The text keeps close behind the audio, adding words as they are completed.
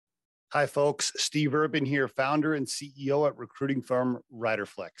Hi, folks. Steve Urban here, founder and CEO at recruiting firm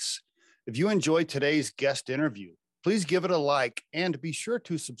Riderflex. If you enjoyed today's guest interview, please give it a like and be sure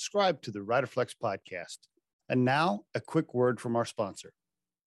to subscribe to the Riderflex podcast. And now, a quick word from our sponsor.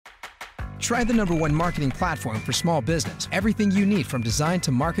 Try the #1 marketing platform for small business. Everything you need from design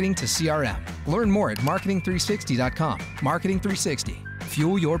to marketing to CRM. Learn more at marketing360.com. Marketing 360.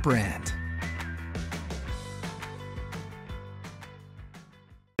 Fuel your brand.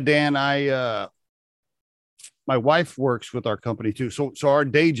 Dan, my wife works with our company too. So our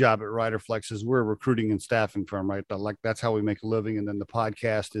day job at Riderflex is we're a recruiting and staffing firm, right? Like that's how we make a living. And then the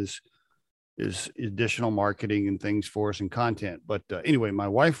podcast is additional marketing and things for us and content. But anyway, my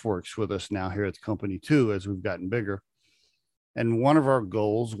wife works with us now here at the company too, as we've gotten bigger. And one of our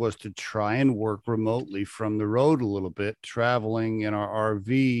goals was to try and work remotely from the road a little bit, traveling in our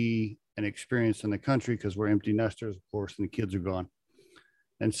RV and experience in the country because we're empty nesters, of course, and the kids are gone.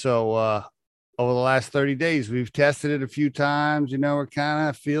 And so over the last 30 days, we've tested it a few times. You know, we're kind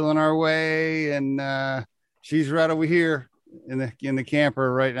of feeling our way. And she's right over here in the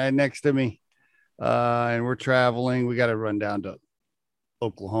camper right next to me. And we're traveling. We got to run down to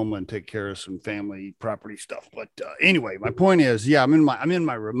Oklahoma and take care of some family property stuff. But anyway, my point is, yeah, I'm in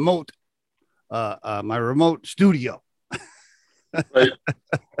my remote studio. Right.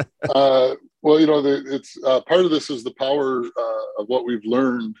 Well, you know, it's part of this is the power of what we've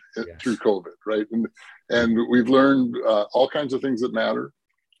learned through COVID, right? And we've learned all kinds of things that matter.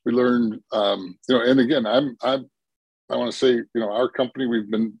 We learned, you know, and again, I want to say, you know, our company,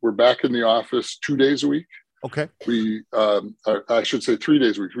 we're back in the office 2 days a week. Okay. I should say 3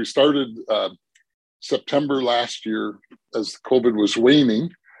 days a week. We started September last year as COVID was waning.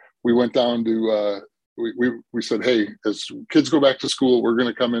 We went down to we said, hey, as kids go back to school, we're going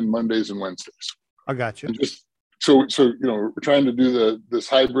to come in Mondays and Wednesdays. I got you. And just so you know, we're trying to do this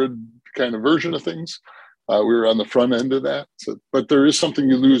hybrid kind of version of things. We were on the front end of that. So, but there is something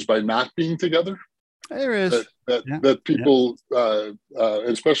you lose by not being together. There is that people,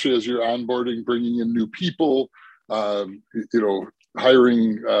 especially as you're onboarding, bringing in new people, you know,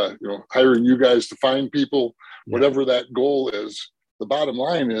 hiring you guys to find people, whatever that goal is. The bottom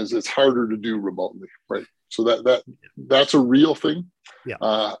line is it's harder to do remotely, right? So that's a real thing.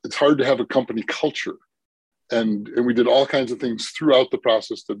 Yeah. It's hard to have a company culture, and we did all kinds of things throughout the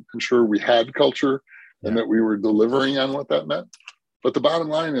process to ensure we had culture and that we were delivering on what that meant. But the bottom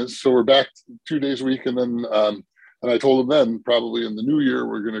line is, so we're back 2 days a week, and then and I told them then probably in the new year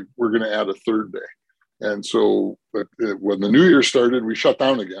we're gonna add a third day. And so when the new year started, we shut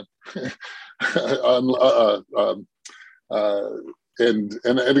down again.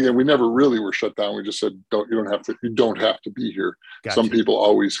 And again, we never really were shut down. We just said, you don't have to be here. Gotcha. Some people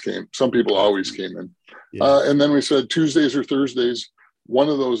always came in. Yeah. And then we said Tuesdays or Thursdays, one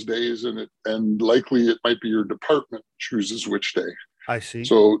of those days, and likely it might be your department chooses which day. I see.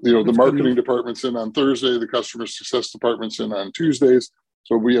 So, you know, the marketing department's in on Thursday, the customer success department's in on Tuesdays.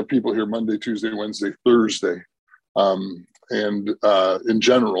 So we have people here Monday, Tuesday, Wednesday, Thursday, and in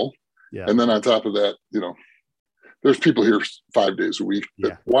general. Yeah. And then on top of that, you know, there's people here 5 days a week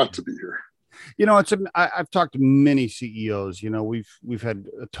that want to be here. You know, I've talked to many CEOs. You know, we've had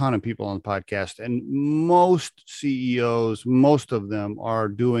a ton of people on the podcast, and most CEOs, most of them are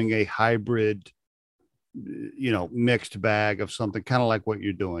doing a hybrid, you know, mixed bag of something, kind of like what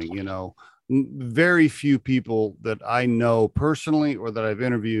you're doing. You know, very few people that I know personally or that I've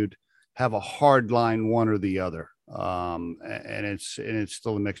interviewed have a hard line one or the other. And it's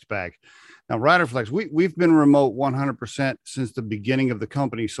still a mixed bag. Now, Riderflex, we've been remote 100% since the beginning of the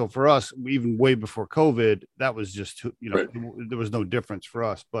company. So for us, even way before COVID, that was just, you know, there was no difference for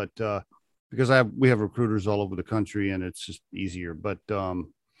us. But because we have recruiters all over the country, and it's just easier. But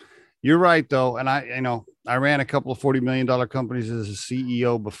you're right, though. And I ran a couple of $40 million companies as a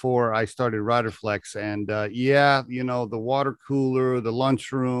CEO before I started Riderflex. And you know, the water cooler, the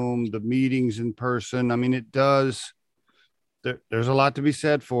lunchroom, the meetings in person. I mean, it does. There's a lot to be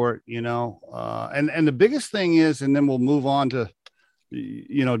said for it, you know. And the biggest thing is, and then we'll move on to,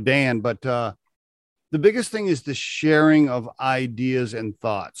 you know, Dan, but the biggest thing is the sharing of ideas and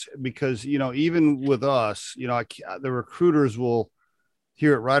thoughts, because, you know, even with us, you know, the recruiters will,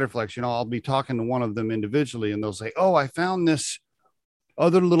 here at Riderflex, you know, I'll be talking to one of them individually, and they'll say, oh, I found this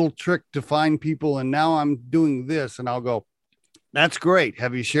other little trick to find people, and now I'm doing this. And I'll go, that's great.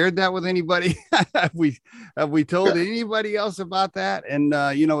 Have you shared that with anybody? have we told anybody else about that? And,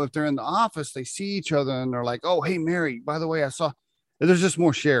 you know, if they're in the office, they see each other and they're like, oh, hey, Mary, by the way, I saw, there's just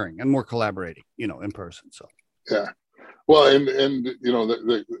more sharing and more collaborating, you know, in person. So, yeah. Well, and you know,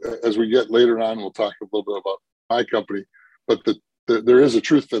 as we get later on, we'll talk a little bit about my company, but there is a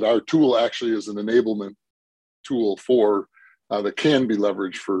truth that our tool actually is an enablement tool for that can be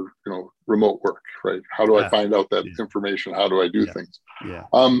leveraged for remote work, right? How do I find out that information? How do I do things? Yeah.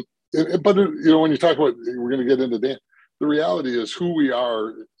 But when you talk about, we're going to get into that. The reality is who we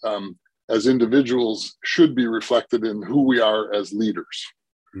are as individuals should be reflected in who we are as leaders,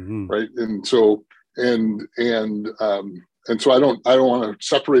 right? And so I don't want to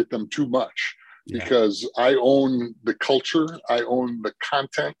separate them too much because I own the culture, I own the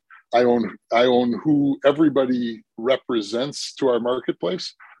content, I own who everybody represents to our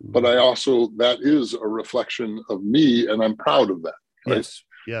marketplace, but I also, that is a reflection of me, and I'm proud of that. Right?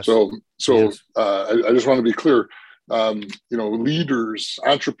 Yes. So I just want to be clear. Leaders,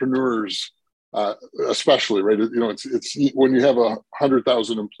 entrepreneurs, especially, right? It's when you have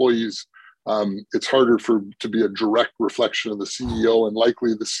 100,000 employees, it's harder to be a direct reflection of the CEO, and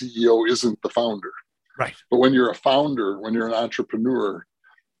likely the CEO isn't the founder. Right. But when you're a founder, when you're an entrepreneur,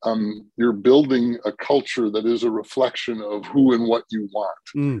 you're building a culture that is a reflection of who and what you want.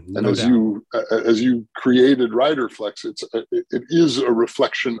 And as you created RiderFlex, it is a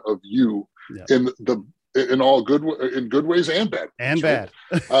reflection of you in all good ways and bad. And right?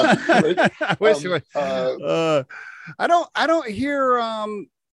 bad. I don't hear.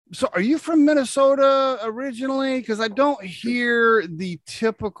 So are you from Minnesota originally? Because I don't hear the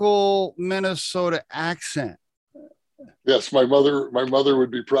typical Minnesota accent. Yes, my mother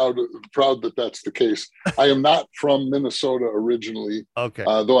would be proud that that's the case. I am not from Minnesota originally. Okay.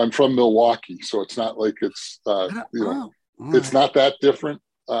 Though I'm from Milwaukee, so it's not like it's it's not that different.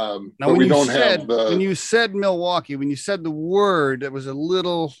 Now, but we don't have the. When you said Milwaukee, when you said the word, it was a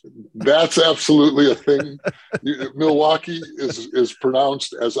little. That's absolutely a thing. Milwaukee is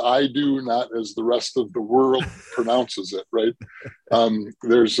pronounced as I do, not as the rest of the world pronounces it. Right?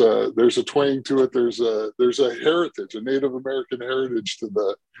 There's a twang to it. There's a heritage, a Native American heritage to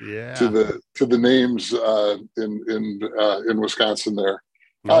the names in Wisconsin there,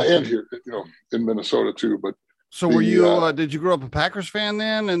 and here in Minnesota too, but. So were you? Did you grow up a Packers fan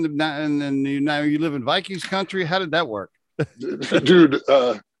then, and now you live in Vikings country? How did that work, dude?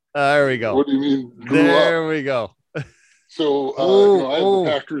 There we go. What do you mean? There we go. So I have the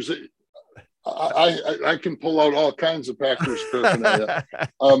Packers. I can pull out all kinds of Packers paraphernalia.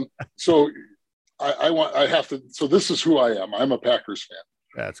 So I have to. So this is who I am. I'm a Packers fan.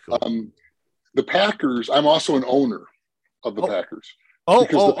 That's cool. The Packers. I'm also an owner of the Packers.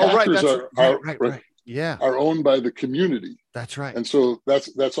 The Packers right. Yeah, are owned by the community. That's right. And so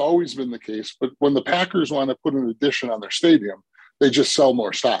that's always been the case. But when the Packers want to put an addition on their stadium, they just sell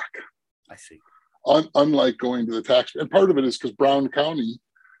more stock. I see. Unlike going to the tax, and part of it is because Brown County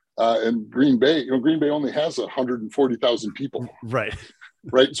and Green Bay, Green Bay only has 140,000 people. Right.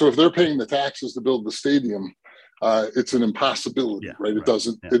 Right. So if they're paying the taxes to build the stadium, it's an impossibility. Right. It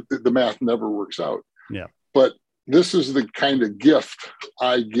doesn't. Yeah. The math never works out. Yeah. But this is the kind of gift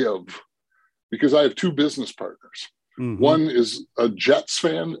I give. Because I have two business partners. One is a Jets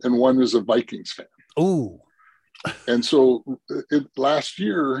fan and one is a Vikings fan. Ooh. And so last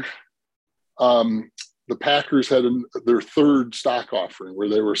year, the Packers had their third stock offering where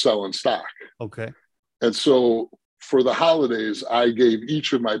they were selling stock. Okay. And so for the holidays, I gave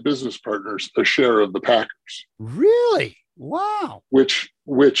each of my business partners a share of the Packers. Really? Wow. Which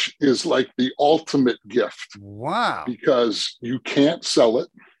is like the ultimate gift. Wow. Because you can't sell it.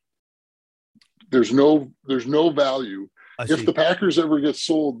 There's no value. If the Packers ever get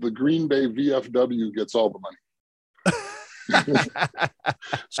sold, the Green Bay VFW gets all the money.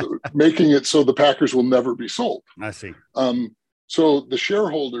 So making it so the Packers will never be sold. I see. So the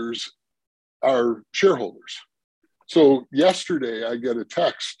shareholders are shareholders. So yesterday I get a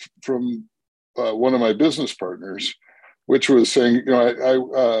text from one of my business partners, which was saying,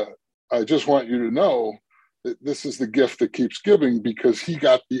 I just want you to know this is the gift that keeps giving, because he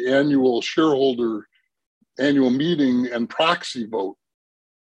got the annual meeting and proxy vote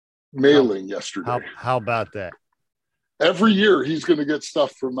mailing yesterday. How about that? Every year he's going to get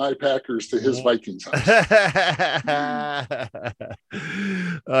stuff from my Packers to his Vikings house.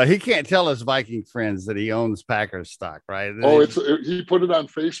 He can't tell his Viking friends that he owns Packers stock, right? He put it on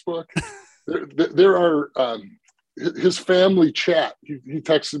Facebook. There are his family chat. He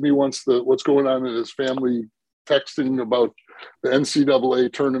texted me once what's going on in his family, texting about the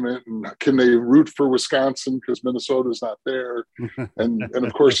NCAA tournament and can they root for Wisconsin because Minnesota's not there, and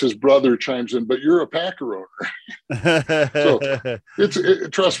of course his brother chimes in, but you're a Packer owner. So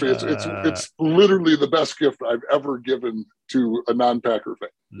trust me, it's literally the best gift I've ever given to a non-Packer fan.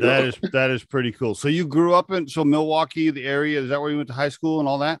 That is pretty cool. So you grew up in Milwaukee, the area. Is that where you went to high school and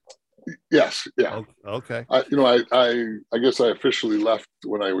all that? Yes. Yeah. Okay. I guess I officially left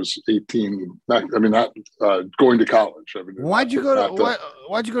when I was 18. Not going to college. I mean, Why'd you go to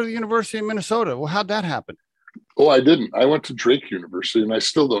why'd you go to the University of Minnesota? Well, how'd that happen? Oh, I didn't. I went to Drake University, and I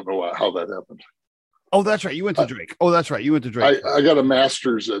still don't know how that happened. Oh, that's right. You went to Drake. Oh, that's right. You went to Drake. I got a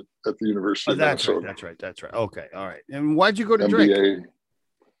master's at the University of Minnesota. That's right. Okay. All right. And why'd you go to MBA.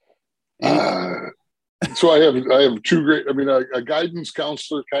 Drake? So I have two great, a guidance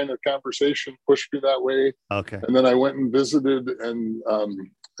counselor kind of conversation pushed me that way. Okay. And then I went and visited and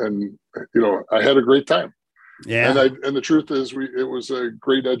I had a great time. Yeah. And the truth is it was a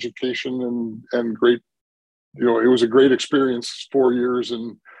great education and great, it was a great experience, 4 years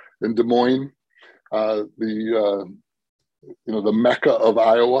in Des Moines, the Mecca of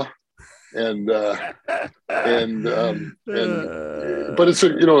Iowa. But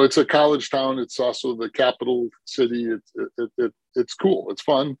it's a college town. It's also the capital city. It's cool. It's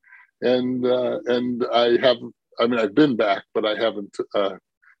fun. And I've been back, but I haven't, I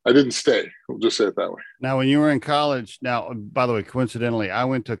didn't stay. We'll just say it that way. Now, when you were in college, by the way, coincidentally, I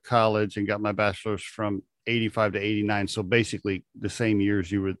went to college and got my bachelor's from 85 to 89. So basically the same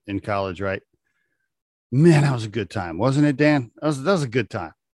years you were in college, right? Man, that was a good time. Wasn't it, Dan? That was a good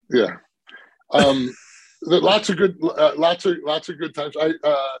time. Yeah. Lots of good times.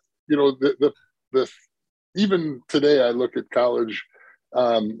 Even today I look at college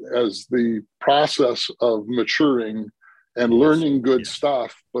as the process of maturing and learning good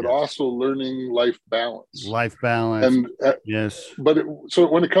stuff, but also learning life balance. And yes.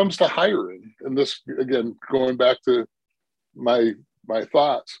 So when it comes to hiring, and this again going back to my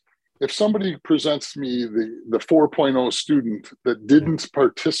thoughts, if somebody presents me the 4.0 student that didn't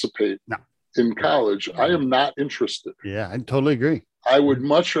participate in college, I am not interested. Yeah, I totally agree. I would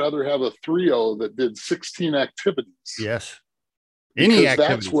much rather have a 3.0 that did 16 activities. Yes. Any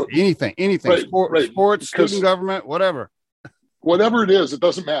activities, anything, right, sports, student government, whatever it is, it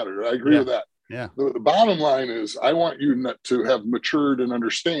doesn't matter. I agree with that. Yeah. The bottom line is I want you to have matured and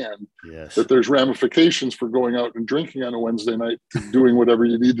understand yes. that there's ramifications for going out and drinking on a Wednesday night, doing whatever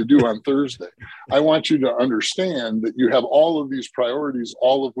you need to do on Thursday. I want you to understand that you have all of these priorities,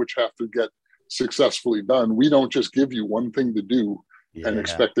 all of which have to get successfully done. We don't just give you one thing to do and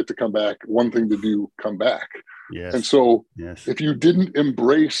expect it to come back. One thing to do, come back. Yes. And so if you didn't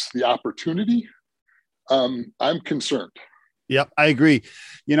embrace the opportunity, I'm concerned. Yep, I agree.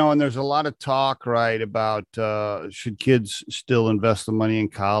 And there's a lot of talk, right, about should kids still invest the money in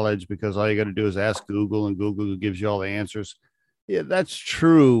college because all you got to do is ask Google and Google gives you all the answers. Yeah, that's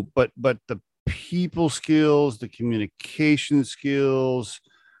true. But the people skills, the communication skills,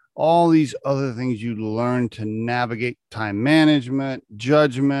 all these other things you learn to navigate time management,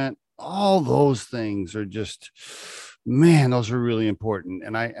 judgment, all those things are just, man, those are really important.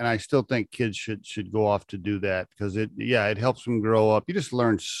 And I still think kids should go off to do that because it helps them grow up. You just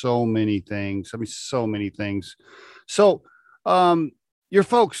learn so many things. So many things. So, your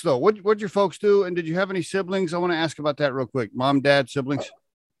folks though, what'd your folks do? And did you have any siblings? I want to ask about that real quick. Mom, dad, siblings?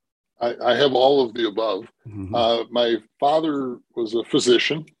 I have all of the above. Mm-hmm. My father was a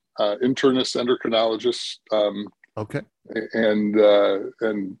physician, internist, endocrinologist. Okay. And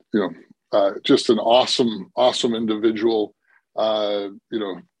just an awesome individual. If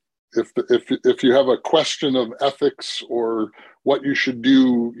you have a question of ethics or what you should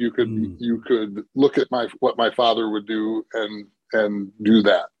do, you could look at what my father would do and do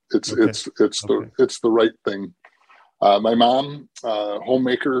that. It's the right thing. My mom,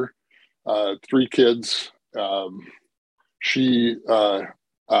 homemaker, 3 kids. She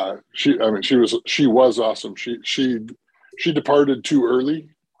was awesome. She departed too early.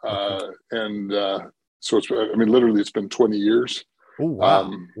 So literally it's been 20 years. Oh,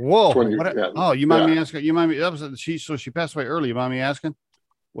 wow. Whoa. 20, you mind me asking, so she passed away early. You mind me asking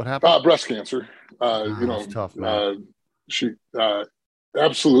what happened? Breast cancer. It's tough, man. She,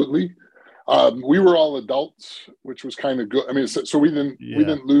 absolutely. We were all adults, which was kind of good. So we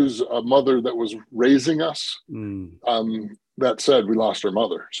didn't lose a mother that was raising us. That said, we lost our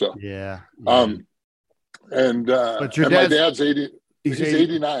mother. So, but my dad's 80. He's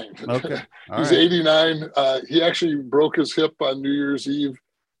 89. Okay. He's 89. He actually broke his hip on New Year's Eve,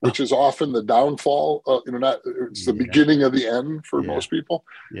 which is often the downfall. It's the beginning of the end for most people.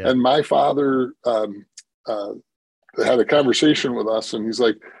 Yeah. And my father had a conversation with us, and he's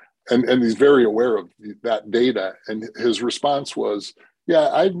like, and he's very aware of that data. And his response was,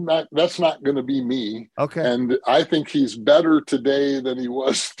 that's not going to be me. Okay. And I think he's better today than he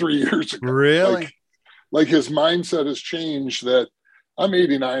was 3 years ago. Really? Like his mindset has changed that I'm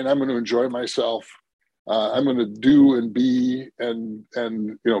 89. I'm going to enjoy myself. I'm going to do and be, and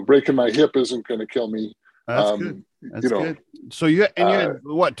breaking my hip isn't going to kill me. That's good. That's good. So you had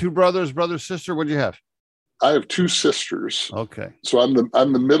what, two brothers, sister? What do you have? I have two sisters. Okay. So I'm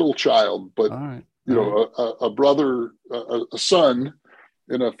the middle child, but all right. A brother, a son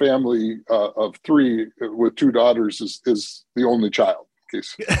in a family of three with two daughters is the only child. In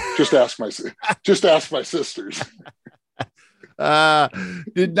case, just ask my sisters. Now,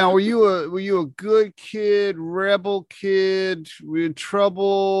 were you a good kid, rebel kid? Were you in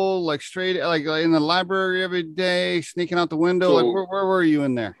trouble, like in the library every day, sneaking out the window? So, like where were you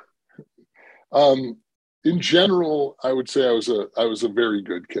in there? In general, I would say I was a very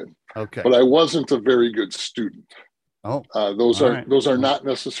good kid. Okay. But I wasn't a very good student. Oh, those are not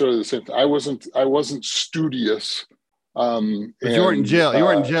necessarily the same thing. I wasn't studious. But you weren't in jail. You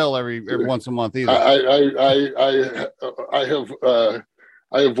weren't in jail every once a month either.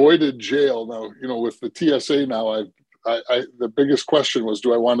 I avoided jail. Now, with the TSA now, the biggest question was,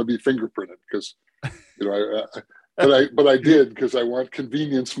 do I want to be fingerprinted? Because, but I did, because I want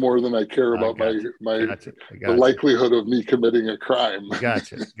convenience more than I care about the likelihood of me committing a crime.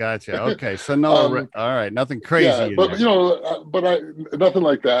 Gotcha. Okay, so no, all right, nothing crazy. Yeah, but nothing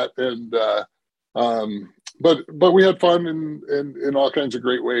like that, and but we had fun in all kinds of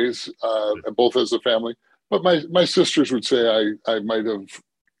great ways, both as a family. But my sisters would say I might have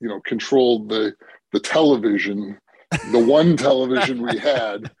controlled the television. The one television we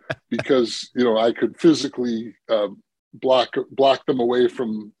had, because I could physically block them away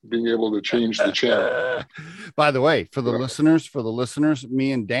from being able to change the channel. By the way, for the listeners,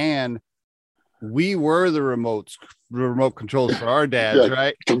 me and Dan, we were the remote controls for our dads,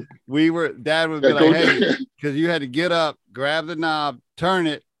 right? Dad would be like, hey, because you had to get up, grab the knob, turn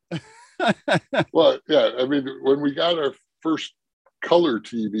it. Well, yeah, I mean, when we got our first color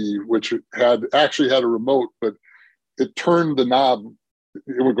TV, which actually had a remote, but it turned the knob,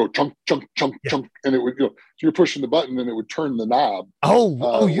 it would go chunk, chunk, chunk, chunk, and it would so you're pushing the button and it would turn the knob.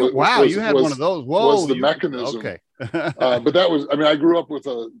 You had one of those. Whoa, was the mechanism. Okay. But that was, I grew up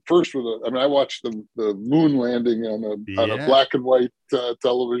I watched the moon landing on a black and white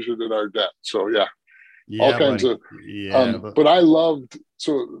television in our den. So all kinds of, but I loved,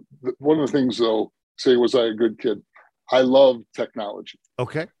 one of the things though, was I a good kid? I loved technology.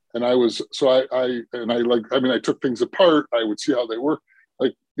 Okay. And I was, I took things apart. I would see how they work.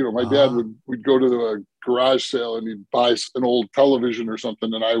 Like, my dad would go to a garage sale and he'd buy an old television or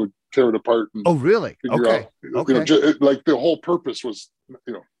something, and I would tear it apart. And really? Okay. Like the whole purpose was,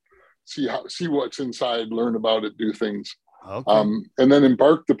 see what's inside, learn about it, do things. Okay. And then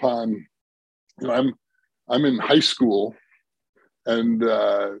embarked upon, I'm in high school, and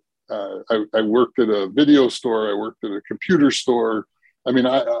I worked at a video store. I worked at a computer store. We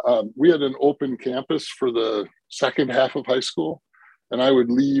had an open campus for the second half of high school, and I would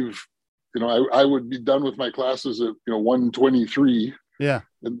leave, I would be done with my classes at, 1:23. Yeah.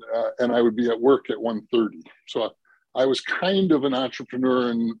 And I would be at work at 1:30. So I was kind of an entrepreneur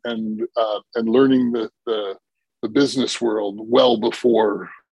and learning the business world well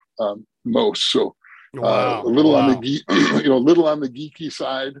before most. So a little on the little on the geeky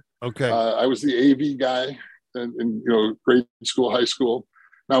side. Okay. I was the AV guy in grade school, high school.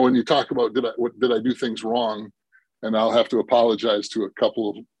 Now, when you talk about did I do things wrong, and I'll have to apologize to a couple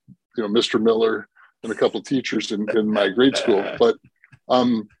of Mr. Miller and a couple of teachers in my grade school. But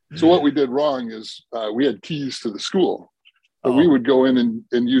so what we did wrong is we had keys to the school, but we would go in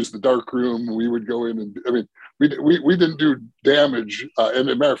and use the dark room. We would go in and we didn't do damage. And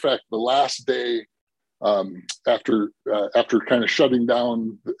as a matter of fact, the last day after kind of shutting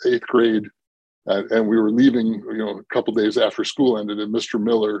down the 8th grade. And we were leaving, a couple days after school ended, and Mr.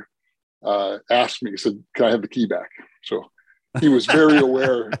 Miller asked me, he said, "Can I have the key back?" So he was very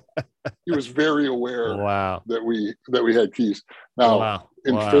aware. He was very aware that we had keys. Now,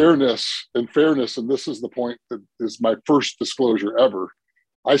 in fairness, and this is the point that is my first disclosure ever,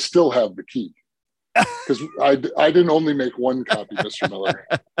 I still have the key. Because I didn't only make one copy, Mr. Miller.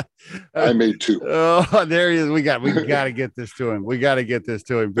 I made two. Oh, there he is. We got to get this to him. We got to get this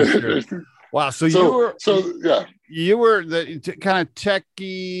to him for sure. Wow. So you were the kind of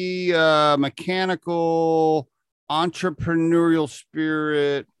techie, mechanical, entrepreneurial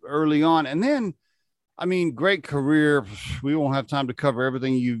spirit early on. And then, great career. We won't have time to cover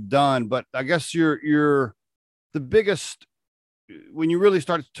everything you've done, but I guess you're the biggest, when you really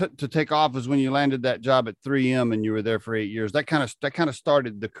started to take off is when you landed that job at 3M and you were there for 8 years. That kind of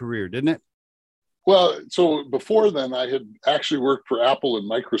started the career, didn't it? Well, so before then, I had actually worked for Apple and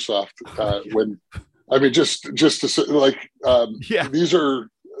Microsoft. Just to say, these are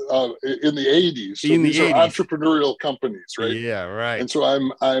in the 80s. So in these the are 80s. entrepreneurial companies, right? Yeah, right. And so I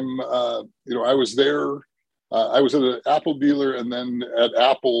was there. I was at an Apple dealer, and then at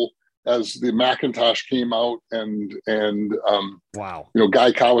Apple as the Macintosh came out, and wow.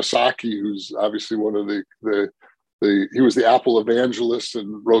 Guy Kawasaki, who's obviously one of he was the Apple evangelist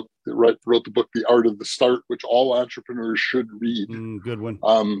and wrote the book The Art of the Start, which all entrepreneurs should read. Good one.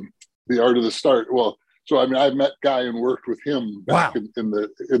 The Art of the Start. Well, so I mean, I met Guy and worked with him back in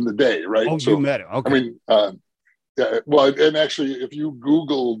the day, right? Oh, so, you met him. Okay. I mean, yeah, well, and actually, if you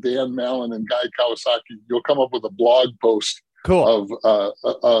Google Dan Mallon and Guy Kawasaki, you'll come up with a blog post of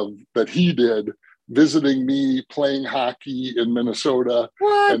that he did, visiting me, playing hockey in Minnesota,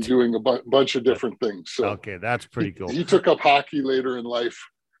 and doing a bunch of different things. So okay, that's pretty cool. He took up hockey later in life,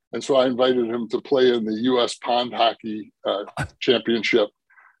 and so I invited him to play in the U.S. Pond Hockey Championship,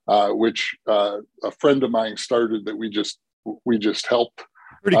 which a friend of mine started that we just helped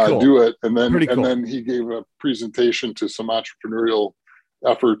do it, and then he gave a presentation to some entrepreneurial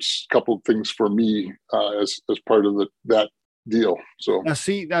efforts, a couple of things for me as part of that deal. So now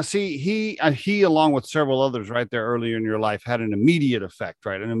see, he along with several others right there earlier in your life had an immediate effect,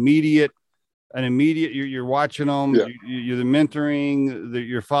 right? An immediate. You're watching them. Yeah. You're the mentoring.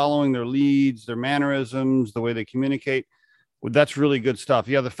 You're following their leads, their mannerisms, the way they communicate. Well, that's really good stuff.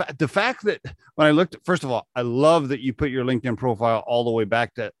 Yeah, the fact that when I looked, first of all, I love that you put your LinkedIn profile all the way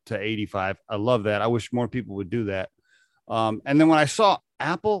back to 85. I love that. I wish more people would do that. And then when I saw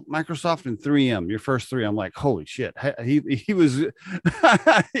Apple, Microsoft, and 3M, your first three, I'm like, holy shit. He was,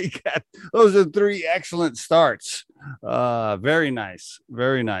 those are three excellent starts. Very nice.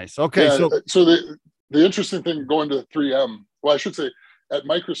 Very nice. Okay. Yeah, so the interesting thing going to 3M, well, I should say at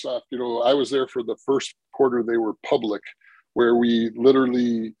Microsoft, I was there for the first quarter they were public, where we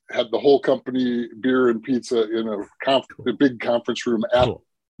literally had the whole company, beer and pizza in a big conference room at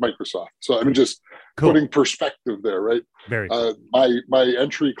Microsoft. So I mean, just putting perspective there, right? Very cool. My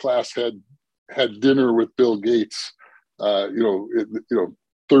entry class had dinner with Bill Gates,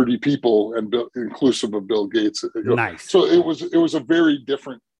 30 people and inclusive of Bill Gates. Nice. So it was a very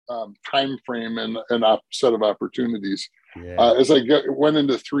different time frame and set of opportunities. Yeah. As I went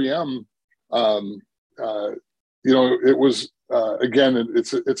into 3M, it was again,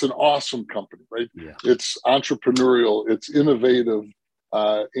 it's an awesome company, right? Yeah. It's entrepreneurial, it's innovative,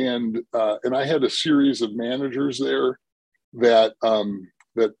 and I had a series of managers there that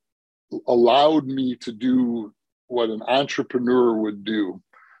allowed me to do what an entrepreneur would do.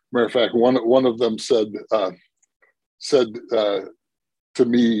 Matter of fact, one of them said to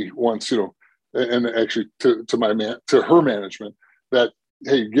me once, and actually to her management, that,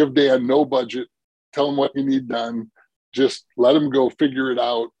 hey, give Dan no budget, tell him what you need done, just let him go figure it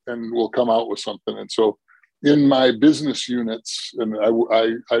out, and we'll come out with something. And so in my business units, and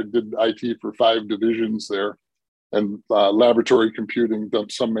I did IT for 5 divisions there, and laboratory computing, done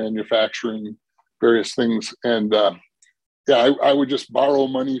some manufacturing, various things. And I would just borrow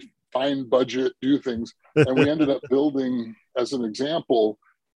money, find budget, do things. And we ended up building, as an example,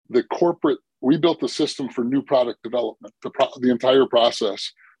 we built the system for new product development, the entire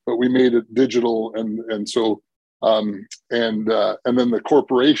process, but we made it digital. And so, and then the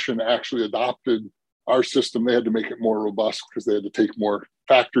corporation actually adopted our system. They had to make it more robust because they had to take more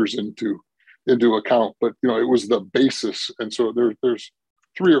factors into account, but it was the basis. And so there's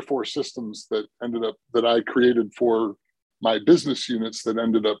 3 or 4 systems that that I created for my business units that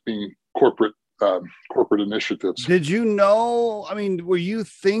ended up being corporate initiatives. Did you know, I mean, were you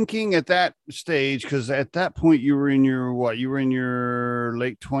thinking at that stage, because at that point you were in your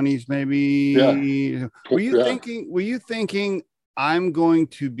late 20s maybe? Yeah. Were you thinking I'm going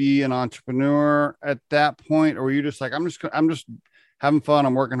to be an entrepreneur at that point, or were you just like, I'm just having fun,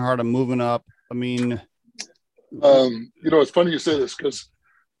 I'm working hard, I'm moving up? I mean, it's funny you say this, because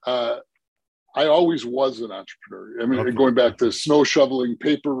I always was an entrepreneur. I mean, going back to snow shoveling,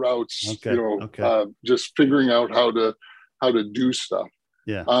 paper routes, just figuring out how to do stuff.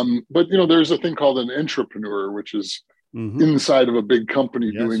 Yeah. But there's a thing called an intrapreneur, which is inside of a big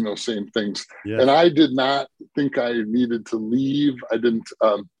company doing those same things. Yes. And I did not think I needed to leave. I didn't.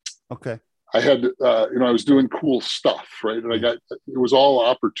 I had, I was doing cool stuff, right? And it was all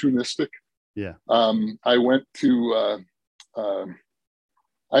opportunistic. Yeah. I went to,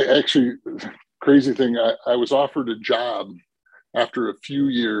 crazy thing, I was offered a job after a few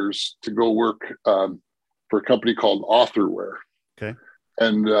years to go work for a company called Authorware. Okay.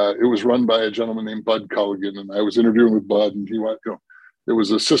 And it was run by a gentleman named Bud Culligan. And I was interviewing with Bud, and he went, it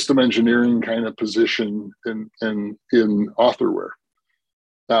was a system engineering kind of position in Authorware.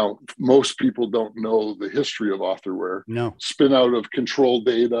 Now, most people don't know the history of Authorware. No. Spin out of Control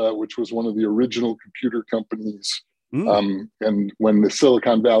Data, which was one of the original computer companies. And when the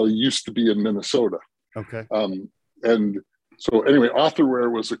Silicon Valley used to be in Minnesota. Okay. And so anyway,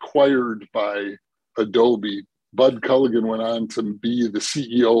 Authorware was acquired by Adobe. Bud Culligan went on to be the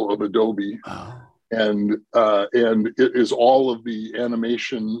CEO of Adobe. Oh. And it is all of the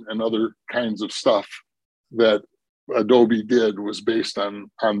animation and other kinds of stuff that Adobe did was based on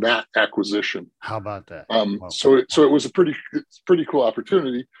that acquisition. How about that? So it was a pretty cool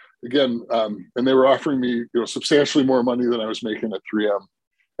opportunity. Again, and they were offering me, substantially more money than I was making at 3M.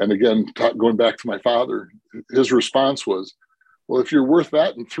 And again, going back to my father, his response was, "Well, if you're worth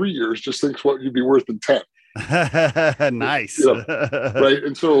that in 3 years, just think what you'd be worth in 10." Nice. Right.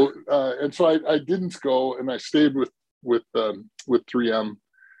 And so I didn't go, and I stayed with 3M,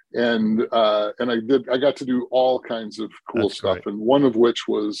 and I got to do all kinds of cool That's stuff, great. and one of which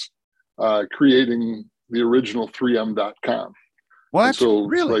was creating the original 3M.com. What? And so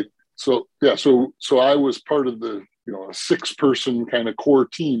really? So I was part of the a 6-person kind of core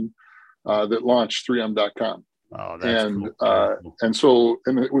team that launched 3M.com. Oh, that's cool.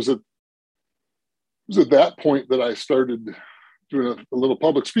 And it was at that point that I started doing a little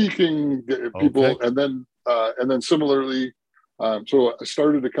public speaking, people, Okay. and then similarly, so I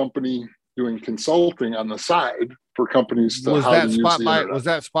started a company doing consulting on the side for companies to Was how that to use spot the by? internet. Was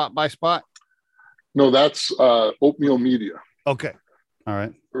that spot by spot? No, that's Oatmeal Media. Okay. All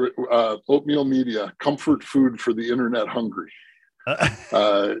right. Oatmeal Media, comfort food for the internet hungry. And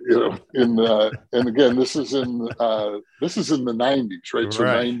again, this is in the 90s, right? So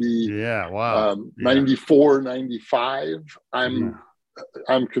Right. 90, Yeah. Wow. 94, 95. I'm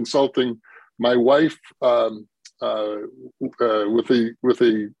consulting. My wife, with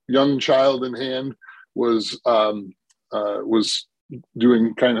a young child in hand, was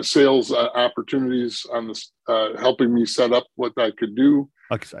doing kind of sales opportunities on this, helping me set up what I could do.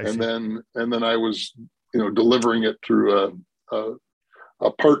 Okay, and then I was, delivering it through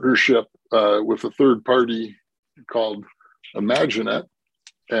a partnership with a third party called Imaginet.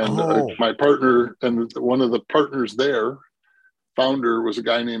 And my partner, and one of the partners there, founder, was a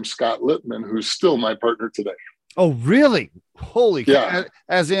guy named Scott Littman, who's still my partner today. Oh, really? Holy yeah!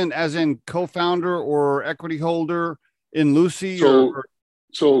 As in co-founder or equity holder in Lucy?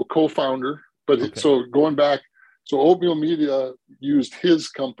 So co-founder, but okay. So going back, so Oatmeal Media used his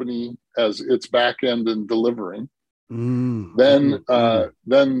company as its back end in delivering. Then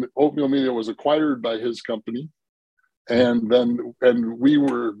Oatmeal Media was acquired by his company, and we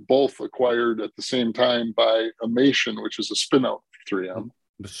were both acquired at the same time by Amation, which is a spin-out of 3M.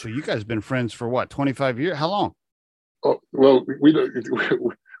 So you guys have been friends for what, 25 years? How long? Oh, well,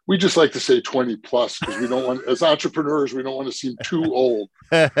 we just like to say 20 plus, because we don't want, as entrepreneurs, we don't want to seem too old.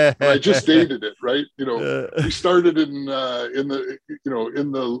 But I just dated it, right? We started in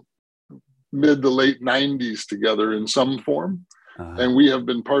the mid to late 90s together in some form, and we have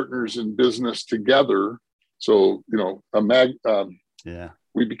been partners in business together. So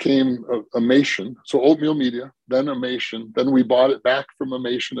we became Amation, so Oatmeal Media, then Amation, then we bought it back from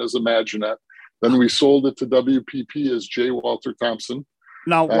Amation as Imaginet, then we sold it to WPP as J. Walter Thompson.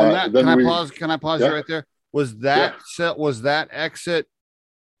 Now, can I pause you right there? Was that exit?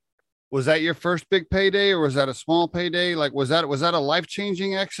 Was that your first big payday, or was that a small payday? Like, was that a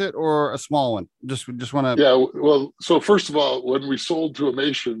life-changing exit or a small one? Just want to. Yeah. Well, so first of all, when we sold to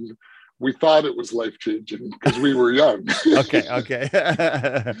Amation, we thought it was life-changing because we were young. Okay.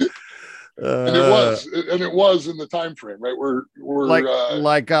 And it was in the time frame, right? We're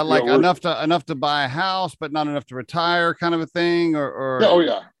enough to buy a house, but not enough to retire, kind of a thing, or.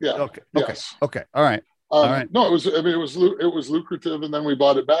 Yeah. Okay. Yes. Okay. All right. All right. No, it was lucrative, and then we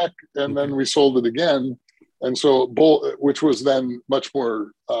bought it back, and then we sold it again, and so which was then much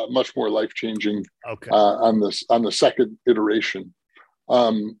more life-changing. Okay. On the second iteration.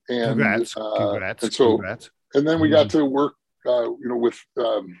 Congrats. And so, congrats. And then we got to work, with,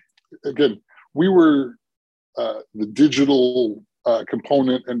 again, we were the digital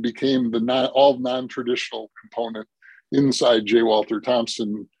component and became the all non-traditional component inside J. Walter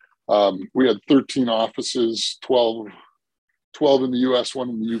Thompson. We had 13 offices, 12 in the US, 1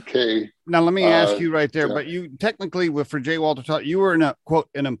 in the UK. Now, let me ask you right there, but you technically, for J. Walter Thompson, you were an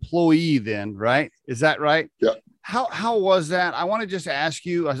employee then, right? Is that right? Yeah. How was that? I want to just ask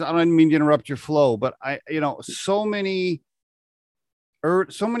you, I don't mean to interrupt your flow, but so many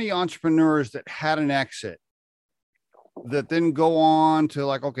entrepreneurs that had an exit that then go on to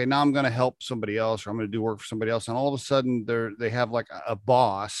like, okay, now I'm going to help somebody else, or I'm going to do work for somebody else. And all of a sudden they have like a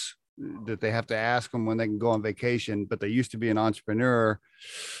boss that they have to ask them when they can go on vacation, but they used to be an entrepreneur.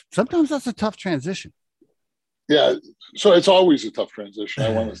 Sometimes that's a tough transition. Yeah. So it's always a tough transition.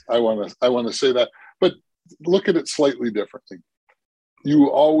 I want to say that, but look at it slightly differently. You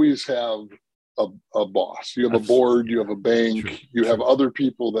always have a boss, you have a board, you have a bank, you have other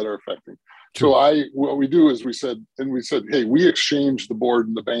people that are affecting. So what we do is we said, hey, we exchanged the board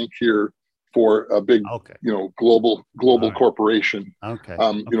and the bank here for a big, global corporation.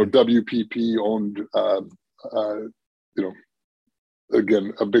 WPP owned,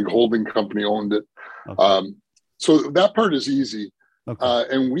 again, a big holding company owned it. So that part is easy.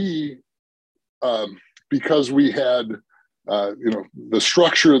 And we, because we had, the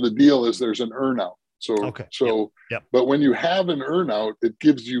structure of the deal is there's an earnout. But when you have an earnout, it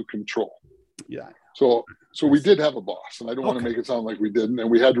gives you control. Yeah. So we did have a boss, and I don't want to make it sound like we didn't. And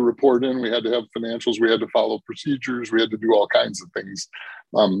we had to report in, we had to have financials, we had to follow procedures, we had to do all kinds of things,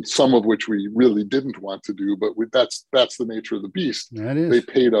 some of which we really didn't want to do, but that's the nature of the beast. They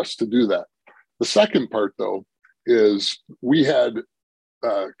paid us to do that. The second part, though, is we had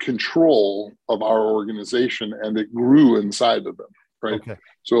control of our organization, and it grew inside of them, right?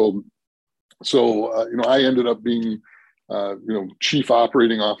 So I ended up being chief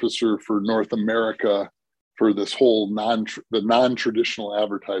operating officer for North America for this whole non-traditional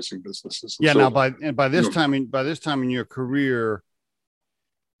advertising businesses. Yeah. Now by this time in your career,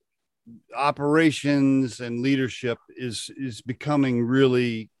 operations and leadership is becoming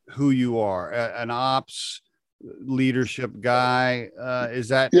really who you are, an ops leadership guy. Is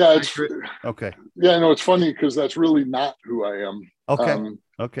that accurate? Okay. Yeah, no, it's funny because that's really not who I am.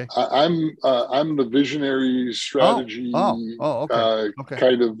 Okay. I'm the visionary strategy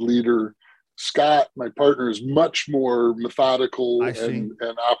kind of leader. Scott, my partner, is much more methodical and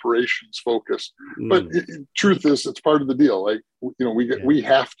operations focused. But truth is, it's part of the deal. Like, we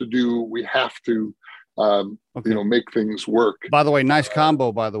have to make things work. By the way, nice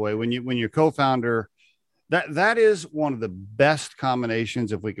combo. By the way, when you're co-founder, that is one of the best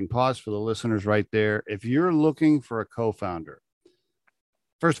combinations. If we can pause for the listeners right there, if you're looking for a co-founder,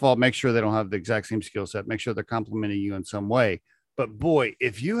 first of all, make sure they don't have the exact same skill set. Make sure they're complementing you in some way. But boy,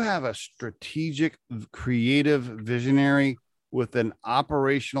 if you have a strategic, creative visionary with an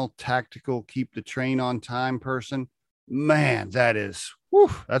operational, tactical, keep the train on time person, man, that's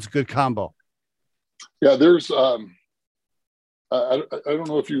a good combo. Yeah, there's I don't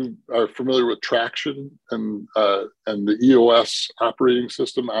know if you are familiar with Traction and the EOS operating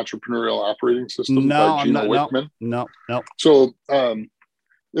system, entrepreneurial operating system by Gino Wickman. No. So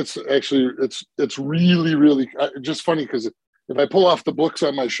it's actually it's really, really just funny because if I pull off the books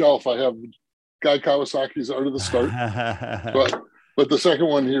on my shelf, I have Guy Kawasaki's Art of the Start, but the second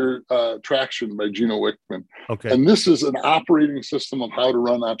one here, Traction by Gino Wickman. And this is an operating system of how to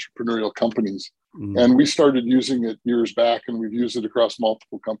run entrepreneurial companies. And we started using it years back, and we've used it across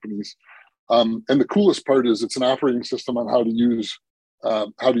multiple companies. And the coolest part is it's an operating system on how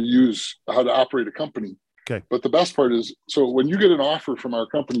to operate a company. But the best part is, so when you get an offer from our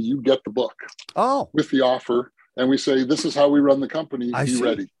company, you get the book with the offer, and we say, this is how we run the company. Be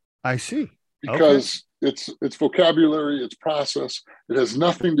ready. I see. Because it's vocabulary, it's process. It has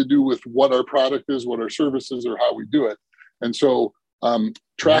nothing to do with what our product is, what our service is, or how we do it. And so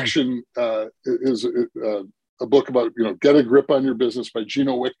Traction is a book about, get a grip on your business by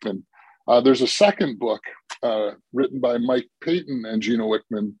Gino Wickman. There's a second book written by Mike Payton and Gino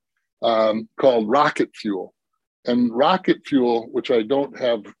Wickman called Rocket Fuel. And Rocket Fuel, which I don't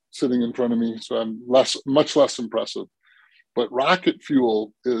have sitting in front of me, so I'm much less impressive. But Rocket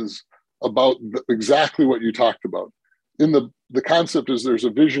Fuel is about exactly what you talked about. In the concept is there's a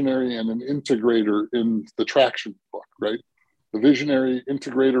visionary and an integrator in the Traction book, right? The visionary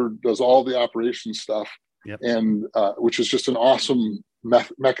integrator does all the operation stuff, and which is just an awesome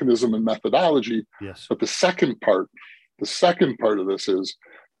mechanism and methodology. But the second part of this is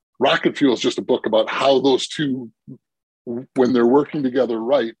Rocket Fuel is just a book about how those two, when they're working together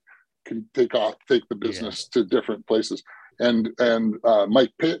right, can take the business to different places. And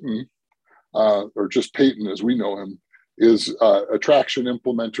Mike Payton, or just Payton as we know him, is a Traction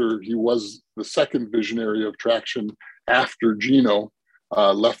implementer. He was the second visionary of Traction after Gino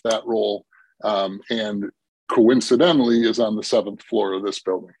left that role, and coincidentally is on the 7th floor of this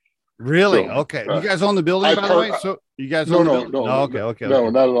building. Really? Okay. You guys own the building, by the way? So you guys own the building? No, okay.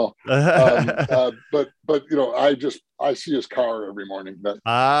 No, not at all. But I see his car every morning.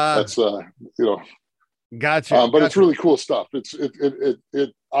 That's Gotcha. But it's really cool stuff.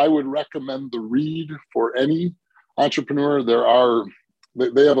 I would recommend the read for any entrepreneur.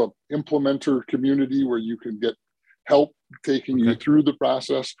 They have a implementer community where you can get help taking you through the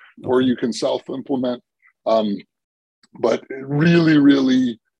process, or you can self-implement. But it really,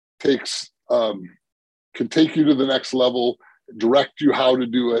 really takes, can take you to the next level, direct you how to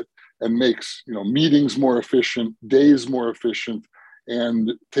do it, and makes, meetings more efficient, days more efficient,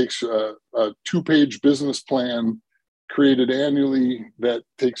 and takes a 2-page business plan created annually that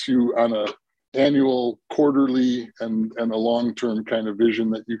takes you on a annual, quarterly, and a long-term kind of vision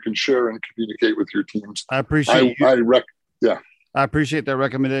that you can share and communicate with your teams. I appreciate I appreciate that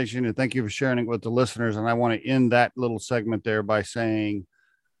recommendation, and thank you for sharing it with the listeners. And I want to end that little segment there by saying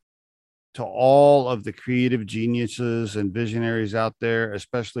to all of the creative geniuses and visionaries out there,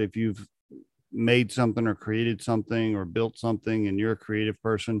 especially if you've made something or created something or built something and you're a creative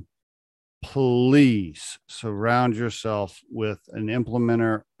person, please surround yourself with an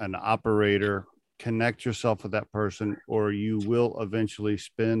implementer, an operator, connect yourself with that person, or you will eventually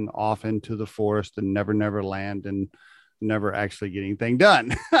spin off into the forest and never land and never actually get anything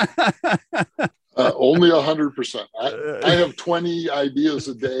done. Only 100%. I have 20 ideas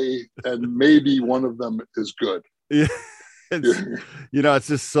a day, and maybe one of them is good. Yeah, it's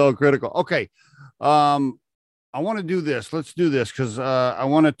just so critical. Okay. I want to do this. Let's do this because I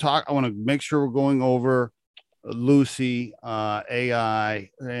want to make sure we're going over Lucy, AI,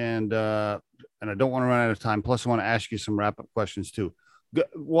 and I don't want to run out of time. Plus, I want to ask you some wrap-up questions too.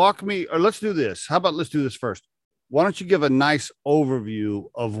 Let's do this. How about let's do this first? Why don't you give a nice overview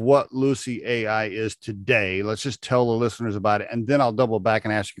of what Lucy AI is today? Let's just tell the listeners about it, and then I'll double back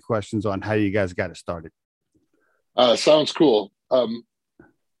and ask you questions on how you guys got it started. Sounds cool.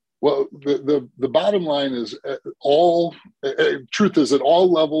 Well, the bottom line is truth is at all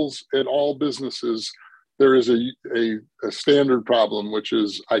levels, at all businesses, there is a standard problem, which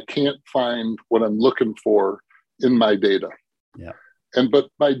is I can't find what I'm looking for in my data. Yeah. But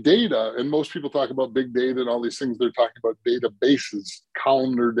by data, and most people talk about big data and all these things, they're talking about databases,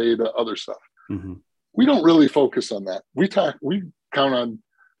 columnar data, other stuff. Mm-hmm. We don't really focus on that. We count on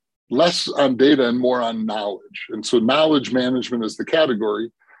less on data and more on knowledge. And so knowledge management is the category.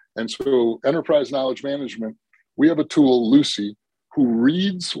 And so enterprise knowledge management, we have a tool, Lucy, who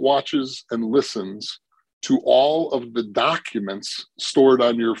reads, watches, and listens to all of the documents stored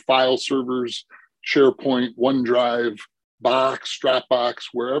on your file servers, SharePoint, OneDrive, Box, Dropbox,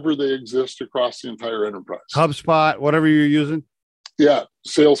 wherever they exist across the entire enterprise. HubSpot, whatever you're using. Yeah,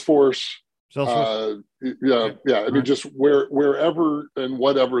 Salesforce. Yeah. I mean, just wherever and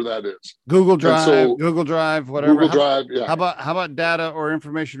whatever that is. Google Drive, whatever. Google Drive. Yeah. How about data or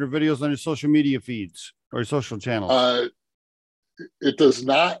information or videos on your social media feeds or social channels?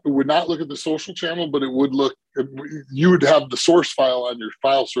 It would not look at the social channel, but it would look. You would have the source file on your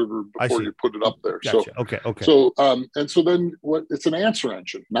file server before you put it up there. Gotcha. So okay. So and so then it's an answer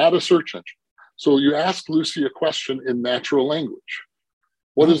engine, not a search engine. So you ask Lucy a question in natural language.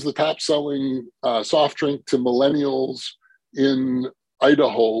 What is the top selling soft drink to millennials in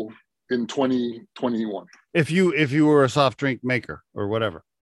Idaho in 2021? If you were a soft drink maker or whatever.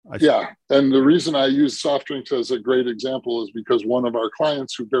 Yeah. And the reason I use soft drinks as a great example is because one of our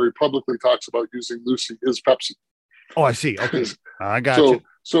clients who very publicly talks about using Lucy is Pepsi. Oh, I see. Okay. I got you.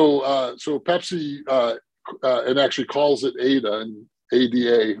 So Pepsi and actually calls it Ada and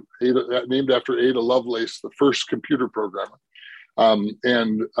ADA, named after Ada Lovelace, the first computer programmer.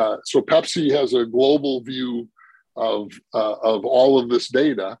 So Pepsi has a global view of all of this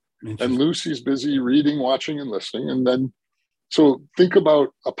data, and Lucy's busy reading, watching, and listening. And then, so think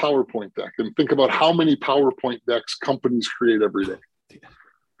about a PowerPoint deck, and think about how many PowerPoint decks companies create every day,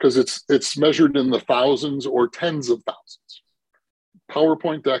 because it's measured in the thousands or tens of thousands.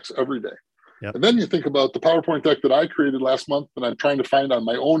 PowerPoint decks every day. Yep. And then you think about the PowerPoint deck that I created last month that I'm trying to find on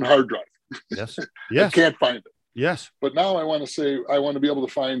my own hard drive. Yes. I can't find it. Yes. But now I want to be able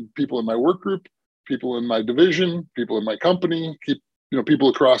to find people in my work group, people in my division, people in my company, people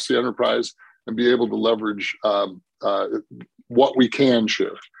across the enterprise, and be able to leverage what we can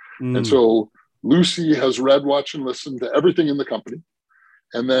share. And so Lucy has read, watched, and listened to everything in the company.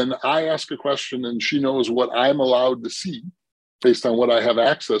 And then I ask a question and she knows what I'm allowed to see based on what I have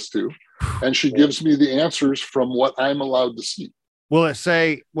access to. And she gives me the answers from what I'm allowed to see. Will it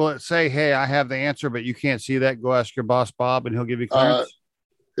say, hey, I have the answer, but you can't see that? Go ask your boss, Bob, and he'll give you clearance?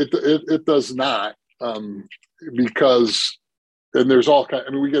 It does not, because, and there's all kinds,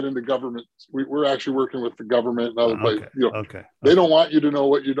 we get into government. We're actually working with the government and other places. They don't want you to know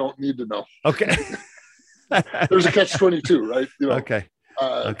what you don't need to know. Okay. There's a catch-22, right?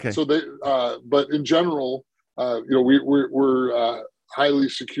 Okay. So but in general, we're highly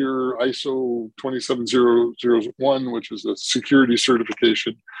secure, ISO 27001, which is a security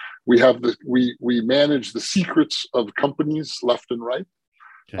certification. We manage the secrets of companies left and right.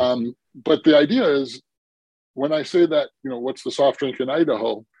 Okay. But the idea is, when I say that, what's the soft drink in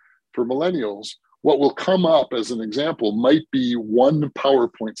Idaho for millennials, what will come up as an example might be one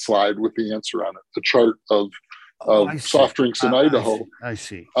PowerPoint slide with the answer on it, the chart of soft drinks in Idaho. I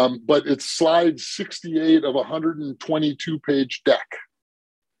see. But it's slide 68 of a 122-page deck.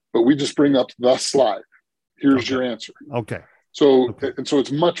 But we just bring up the slide. Here's your answer. Okay. So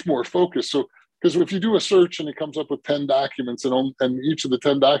it's much more focused. So, because if you do a search and it comes up with 10 documents and each of the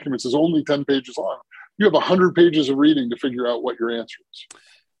 10 documents is only 10 pages long, you have 100 pages of reading to figure out what your answer is.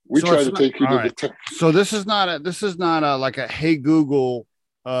 We try to take you to the 10. So this is not a like a hey Google,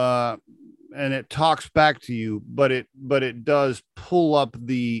 and it talks back to you, but it does pull up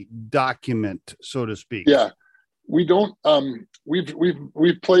the document, so to speak. Yeah. We don't.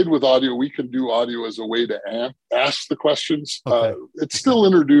 We've played with audio. We can do audio as a way to ask the questions. Okay. It still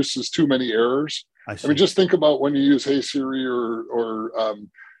introduces too many errors. I mean, just think about when you use Hey Siri or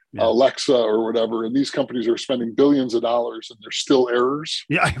Alexa or whatever, and these companies are spending billions of dollars, and there's still errors.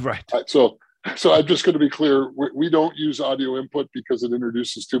 Yeah, right. So I'm just going to be clear. We don't use audio input because it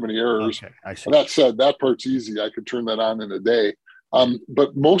introduces too many errors. Okay, I see. And that said, that part's easy. I could turn that on in a day.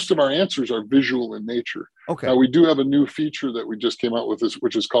 But most of our answers are visual in nature. Okay. Now, we do have a new feature that we just came out with,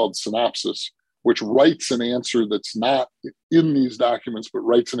 which is called Synopsis, which writes an answer that's not in these documents, but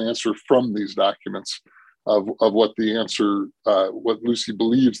writes an answer from these documents of what the answer, what Lucy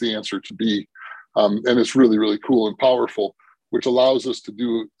believes the answer to be. And it's really, really cool and powerful, which allows us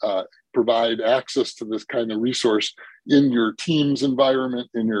to provide access to this kind of resource in your Teams environment,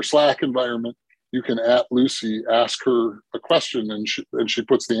 in your Slack environment. You can at Lucy ask her a question, and she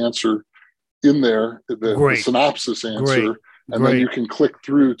puts the answer in there, the synopsis answer, and then you can click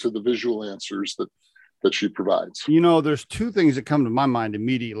through to the visual answers that she provides. There's two things that come to my mind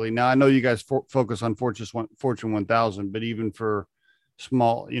immediately. Now, I know you guys focus on Fortune 1000, but even for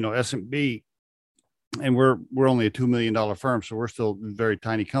small, S&P, and we're only a $2 million firm, so we're still a very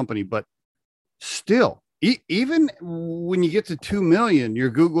tiny company, but still. Even when you get to 2 million,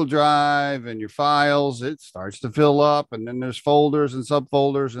 your Google Drive and your files, it starts to fill up, and then there's folders and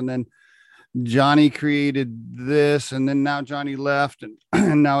subfolders. And then Johnny created this, and then now Johnny left,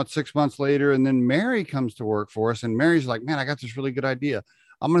 and now it's 6 months later. And then Mary comes to work for us, and Mary's like, man, I got this really good idea.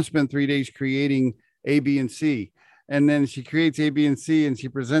 I'm going to spend 3 days creating A, B, and C. And then she creates A, B, and C, and she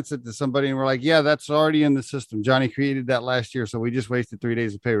presents it to somebody, and we're like, yeah, that's already in the system. Johnny created that last year, so we just wasted 3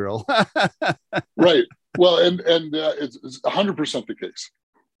 days of payroll. Right. Well, and it's 100% the case.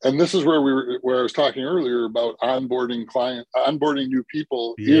 And this is where I was talking earlier about onboarding new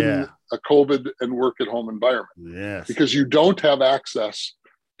people in a COVID and work at home environment. Yes. Because you don't have access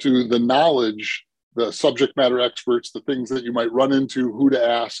to the knowledge, the subject matter experts, the things that you might run into, who to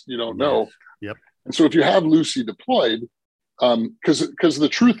ask, you don't know. Yep. And so if you have Lucy deployed, because the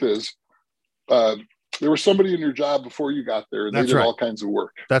truth is, there was somebody in your job before you got there, and they did all kinds of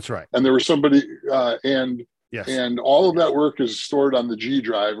work. That's right. And there was somebody, and all of that work is stored on the G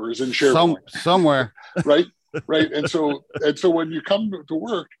drive or is in SharePoint somewhere. Right. And so when you come to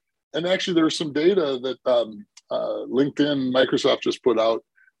work, and actually there's some data that LinkedIn, Microsoft just put out,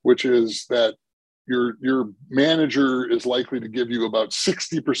 which is that your manager is likely to give you about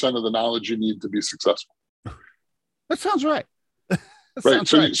 60% of the knowledge you need to be successful. That sounds right. Right.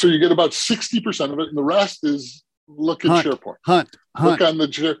 So you get about 60% of it, and the rest is look at SharePoint. Hunt. Look on the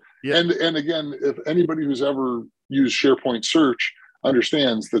share. Yeah. And again, if anybody who's ever used SharePoint search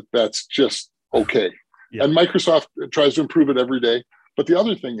understands that that's just okay. Yeah. And Microsoft tries to improve it every day. But the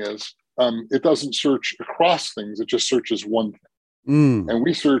other thing is, it doesn't search across things. It just searches one thing. And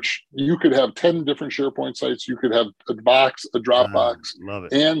we search, you could have 10 different SharePoint sites. You could have a Dropbox,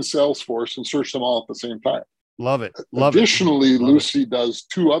 and Salesforce, and search them all at the same time. Love it. Additionally, Lucy does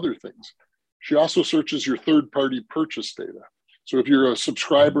two other things. She also searches your third-party purchase data. So if you're a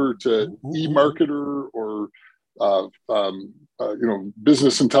subscriber to eMarketer or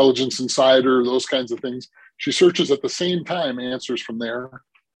Business Intelligence Insider, those kinds of things, she searches at the same time answers from there.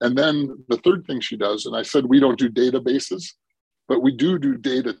 And then the third thing she does, and I said we don't do databases, but we do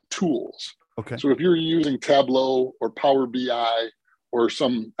data tools. Okay. So if you're using Tableau or Power BI or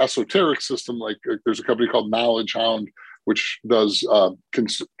some esoteric system, like there's a company called Knowledge Hound, which does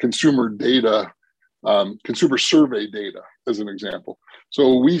consumer data, consumer survey data, as an example.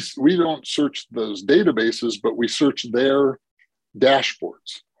 So we don't search those databases, but we search their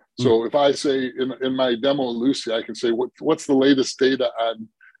dashboards. So if I say in my demo, Lucy, I can say, what's the latest data on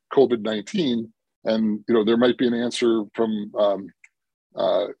COVID-19? And, there might be an answer from,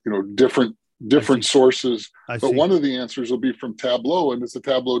 different different sources. I But see. one of the answers will be from Tableau, and it's a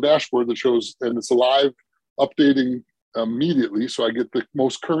Tableau dashboard that shows, and it's live updating immediately. So I get the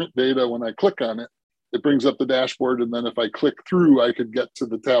most current data when I click on it. It brings up the dashboard, and then if I click through, I could get to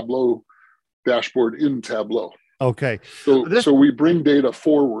the Tableau dashboard in Tableau. Okay. So we bring data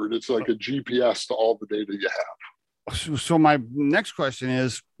forward. It's like a GPS to all the data you have. So my next question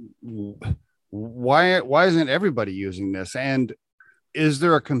is, why isn't everybody using this? And is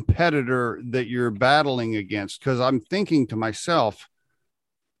there a competitor that you're battling against? Because I'm thinking to myself,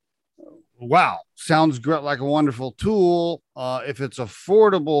 wow, sounds great, like a wonderful tool. If it's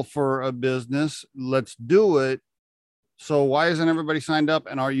affordable for a business, let's do it. So why isn't everybody signed up?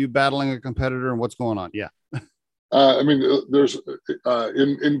 And are you battling a competitor? And what's going on? Yeah. I mean, there's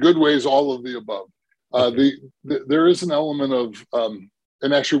in good ways all of the above. There is an element of,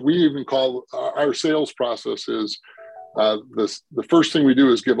 and actually we even call our sales process is the first thing we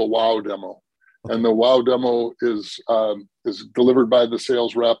do is give a wow demo, and the wow demo is delivered by the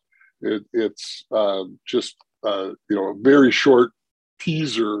sales rep. It's just a very short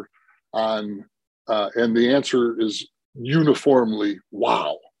teaser on, and the answer is uniformly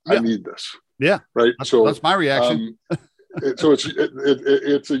wow. Yeah. I need this. Yeah. Right. So that's my reaction. So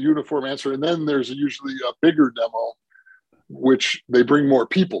it's a uniform answer. And then there's usually a bigger demo, which they bring more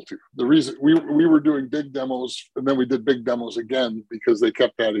people to. The reason we were doing big demos, and then we did big demos again because they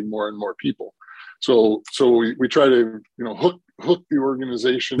kept adding more and more people. So we try to, hook the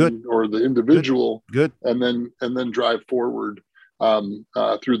organization or the individual, and then drive forward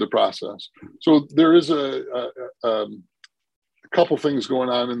through the process. So there is a couple things going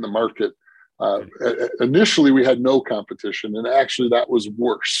on in the market. Initially, we had no competition, and actually that was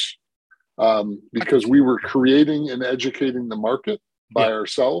worse because we were creating and educating the market by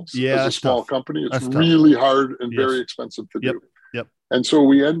ourselves as a small company. It's really hard and very expensive to do. Yep. And so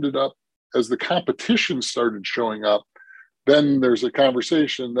we ended up, as the competition started showing up, then there's a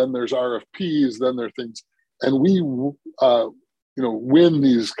conversation, then there's RFPs, then there are things, and we win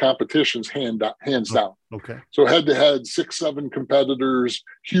these competitions hands down. Okay. So head to head, 6-7 competitors,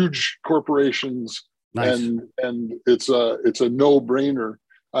 huge corporations, nice. and it's a no-brainer.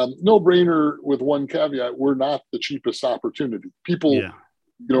 No-brainer with one caveat: we're not the cheapest opportunity. People,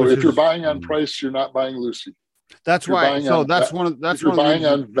 if you're buying on price, you're not buying Lucy. That's why. So that's one of if you're buying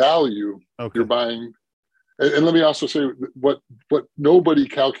on value. Okay. You're buying. And let me also say what nobody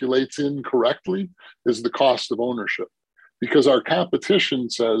calculates incorrectly is the cost of ownership. Because our competition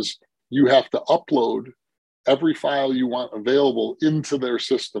says you have to upload every file you want available into their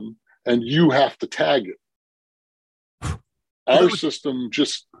system, and you have to tag it. Our system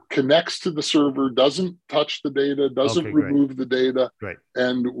just connects to the server, doesn't touch the data, doesn't remove the data,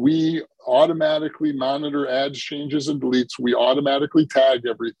 and we automatically monitor adds, changes, and deletes. We automatically tag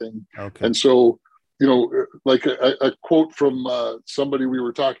everything. And so, like a quote from somebody we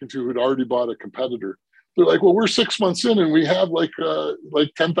were talking to who'd already bought a competitor. They're like, well, we're 6 months in and we have like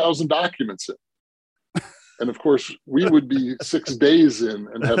 10,000 documents in. And of course, we would be 6 days in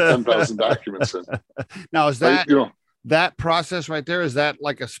and have 10,000 documents in. Now, is that, that process right there, is that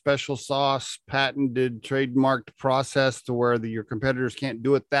like a special sauce, patented, trademarked process to where your competitors can't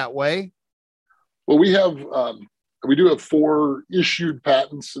do it that way? Well, we do have 4 issued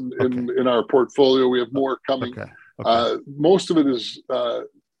patents in our portfolio. We have more coming. Most of it is,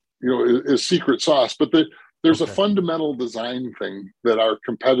 is secret sauce, but there's a fundamental design thing that our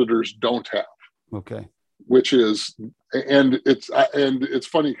competitors don't have. Okay. Which is, and it's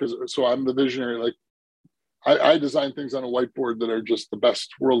funny because I'm the visionary. Like I design things on a whiteboard that are just the best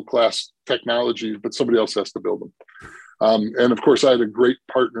world-class technology, but somebody else has to build them. And of course, I had a great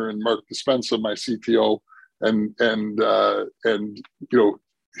partner in Mark Dispenza, my CTO, and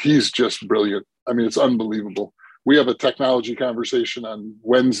he's just brilliant. I mean, it's unbelievable. We have a technology conversation on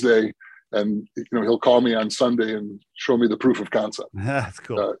Wednesday, and he'll call me on Sunday and show me the proof of concept. That's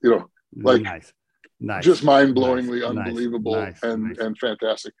cool. Nice. Just mind-blowingly unbelievable and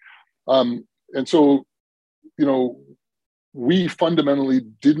fantastic. And so, we fundamentally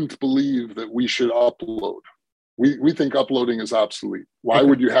didn't believe that we should upload. We think uploading is obsolete. Why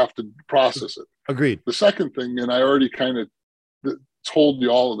would you have to process it? Agreed. The second thing, and I already kind of told you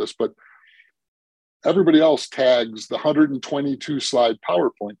all of this, but everybody else tags the 122 slide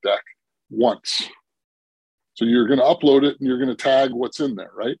PowerPoint deck once. So you're going to upload it and you're going to tag what's in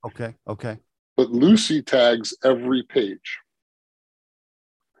there, right? Okay. But Lucy tags every page.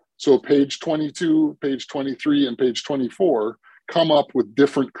 So page 22, page 23, and page 24 come up with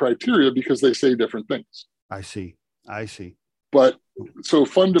different criteria because they say different things. I see. But so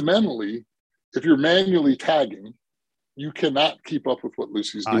fundamentally, if you're manually tagging, you cannot keep up with what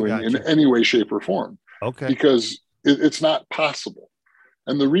Lucy's I doing got in you. any way, shape, or form Okay. because it's not possible.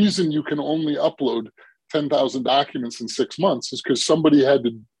 And the reason you can only upload 10,000 documents in 6 months is because somebody had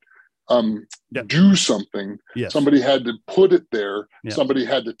to Yep. do something. Yes. Somebody had to put it there. Yep. Somebody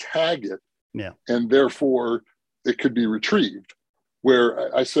had to tag it. Yeah. And therefore it could be retrieved.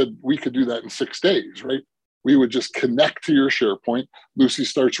 Where I said we could do that in 6 days, right? We would just connect to your SharePoint. Lucy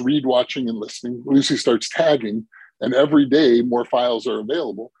starts read, watching, and listening. Lucy starts tagging, and every day more files are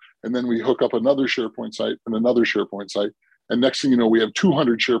available. And then we hook up another SharePoint site and another SharePoint site. And next thing you know, we have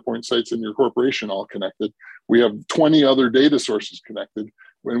 200 SharePoint sites in your corporation all connected. We have 20 other data sources connected.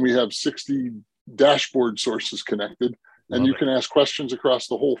 When we have 60 dashboard sources connected, and you can ask questions across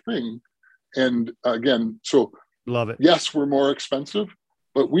the whole thing. And again, so love it. Yes, we're more expensive,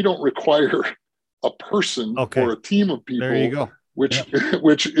 but we don't require a person or a team of people. There you go.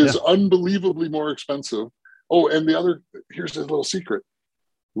 Which is unbelievably more expensive. Oh, and here's a little secret.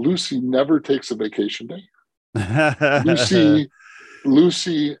 Lucy never takes a vacation day.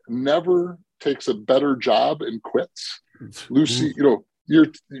 Lucy never takes a better job and quits. Lucy,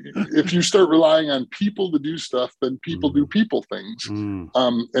 if you start relying on people to do stuff, then people do people things.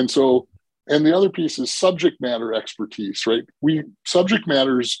 And the other piece is subject matter expertise, right? Subject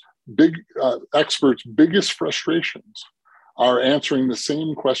matter's experts' biggest frustrations are answering the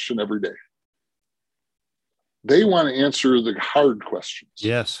same question every day. They want to answer the hard questions.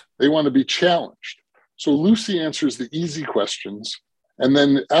 Yes. They want to be challenged. So Lucy answers the easy questions and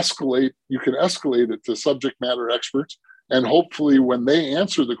then you can escalate it to subject matter experts. And hopefully when they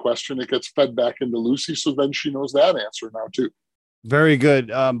answer the question, it gets fed back into Lucy. So then she knows that answer now too. Very good.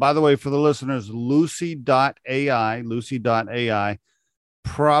 By the way, for the listeners, Lucy.ai,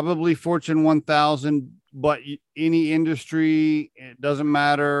 probably Fortune 1000, but any industry, it doesn't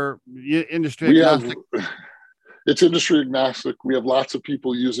matter. Industry agnostic. It's industry agnostic. We have lots of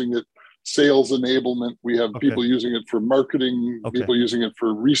people using it. Sales enablement. We have people using it for marketing, people using it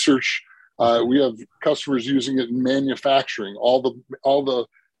for research. We have customers using it in manufacturing, all the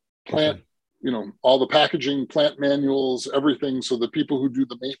plant, all the packaging, plant manuals, everything. So the people who do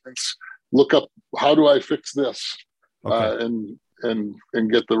the maintenance look up, how do I fix this? And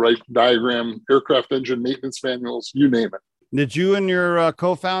get the right diagram, aircraft engine maintenance manuals, you name it. Did you and your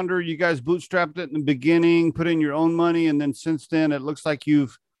co-founder, you guys bootstrapped it in the beginning, put in your own money, and then since then it looks like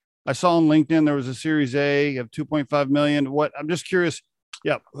I saw on LinkedIn there was a Series A of 2.5 million. I'm just curious.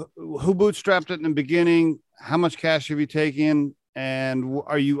 Yeah, who bootstrapped it in the beginning? How much cash have you taken? And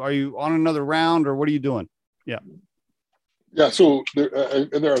are you on another round, or what are you doing? Yeah. So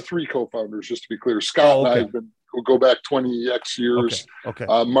there are 3 co-founders, just to be clear. Scott and I we'll go back 20x years.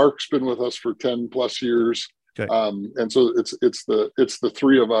 Mark's been with us for 10 plus years. And so it's the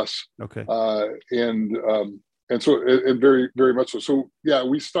 3 of us. And so very, very much so. So yeah,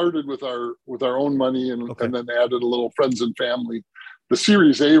 we started with our own money and then added a little friends and family. The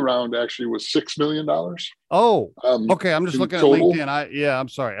Series A round actually was $6 million. Oh, okay. I'm just looking at LinkedIn. I'm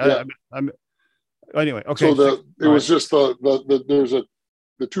sorry. Yeah. Anyway. Okay. So it was just the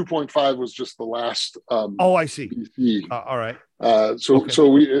 2.5 was just the last. I see. VC. All right. So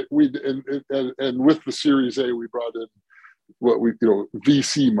we with the Series A, we brought in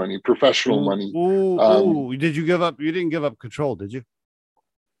VC money, professional money. Did you give up? You didn't give up control, did you?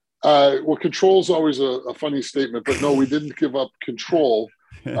 Well, control is always a funny statement, but no, we didn't give up control.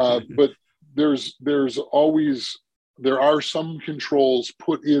 But there are some controls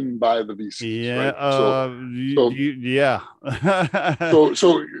put in by the VCs. Right?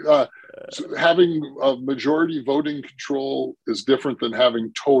 So having a majority voting control is different than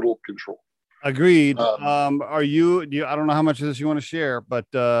having total control. Agreed. Are you? I don't know how much of this you want to share, but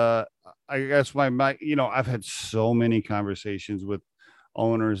I guess I've had so many conversations with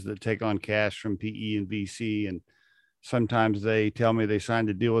owners that take on cash from PE and VC, and sometimes they tell me they signed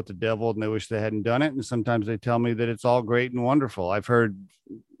a deal with the devil and they wish they hadn't done it, and sometimes they tell me that it's all great and wonderful. I've heard,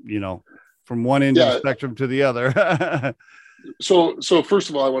 from one end of the spectrum to the other. So first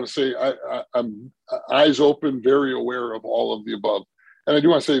of all, I want to say I'm eyes open, very aware of all of the above. And I do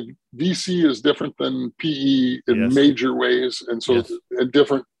want to say VC is different than PE in major ways. And so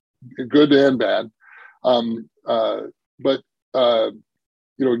different, good and bad.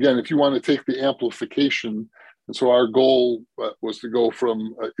 Again, if you want to take the amplification, and so our goal was to go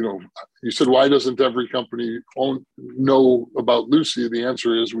from, you said, why doesn't every company know about Lucy? The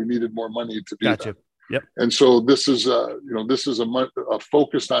answer is we needed more money to do that. Yep. And so this is a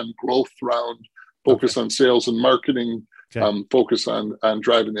focused on growth round, focused on sales and marketing, focus on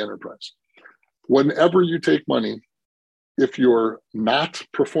driving the enterprise. Whenever you take money, if you're not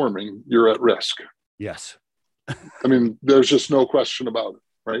performing, you're at risk. Yes. I mean, there's just no question about it,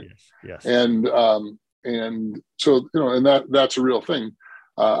 right? Yes. And so, and that's a real thing.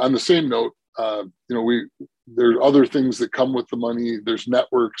 On the same note, there are other things that come with the money. There's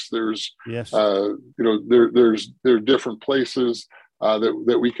networks. There's there are different places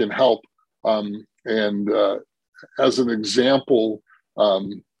that we can help. As an example,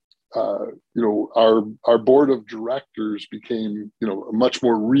 our board of directors became a much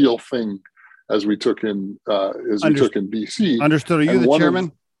more real thing as we took in BC. Understood. Are you the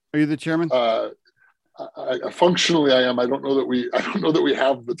chairman? Are you the chairman? Functionally, I am. I don't know that we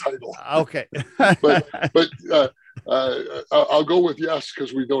have the title. Okay. but I'll go with yes,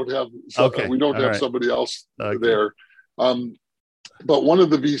 because we don't have somebody else there. But one of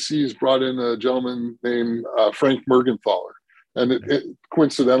the VCs brought in a gentleman named Frank Mergenthaler, and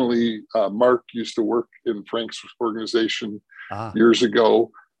coincidentally, Mark used to work in Frank's organization years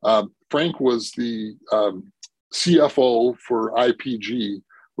ago. Frank was the CFO for IPG,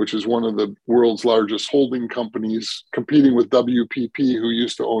 which is one of the world's largest holding companies, competing with WPP, who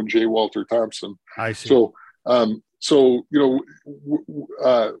used to own J. Walter Thompson. I see. So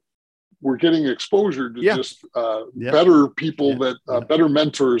we're getting exposure to just better people, better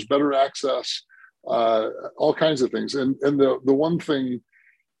mentors, better access, all kinds of things. And the one thing,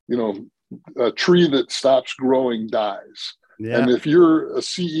 a tree that stops growing dies. Yeah. And if you're a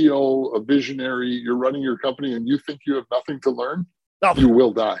CEO, a visionary, you're running your company, and you think you have nothing to learn, you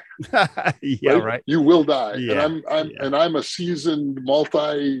will die. Right? You will die. Yeah. And I'm a seasoned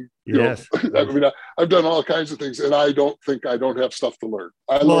I mean, I've done all kinds of things, and I don't think I don't have stuff to learn.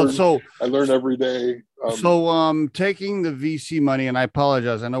 I learn every day. Taking the VC money, and I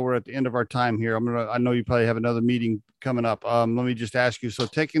apologize, I know we're at the end of our time here. I know you probably have another meeting coming up. Let me just ask you. So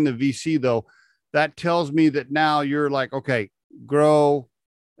taking the VC though, that tells me that now you're like, okay, grow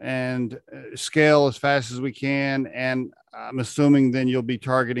and scale as fast as we can. And I'm assuming then you'll be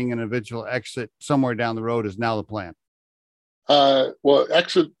targeting an eventual exit somewhere down the road is now the plan.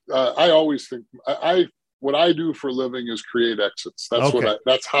 Exit. I always think what I do for a living is create exits. That's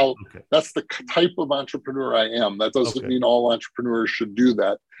that's the type of entrepreneur I am. That doesn't mean all entrepreneurs should do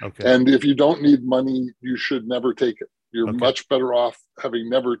that. Okay. And if you don't need money, you should never take it. You're much better off having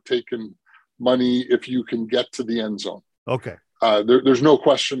never taken money if you can get to the end zone. Okay. There's no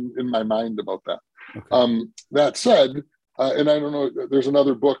question in my mind about that. Okay. That said, and I don't know, there's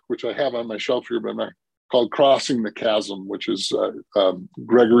another book which I have on my shelf here, but called Crossing the Chasm, which is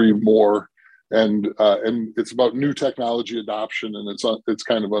Gregory Moore, and it's about new technology adoption, and it's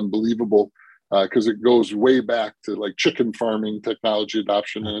kind of unbelievable because it goes way back to like chicken farming technology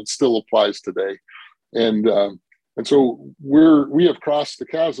adoption, and it still applies today. And so we have crossed the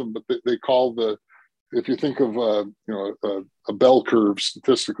chasm, but they call if you think of a bell curve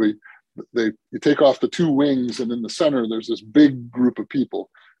statistically, you take off the two wings, and in the center there's this big group of people,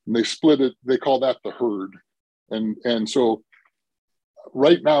 and they split it. They call that the herd, and so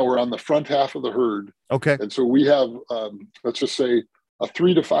right now we're on the front half of the herd. Okay, and so we have let's just say a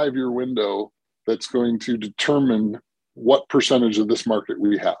 3 to 5 year window that's going to determine what percentage of this market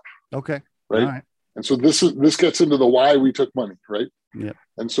we have. Okay, right. All right. And so this gets into the why we took money, right? Yeah.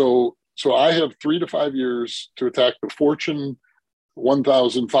 And so I have 3 to 5 years to attack the Fortune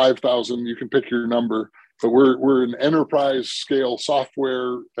 1,000, 5,000. You can pick your number, but we're an enterprise scale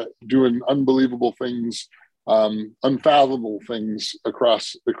software doing unbelievable things, unfathomable things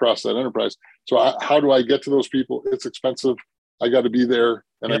across that enterprise. So how do I get to those people? It's expensive. I got to be there,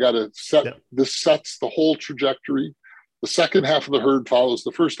 and I got to set. Yep. This sets the whole trajectory. The second half of the herd follows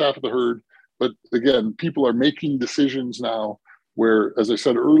the first half of the herd. But again, people are making decisions now where, as I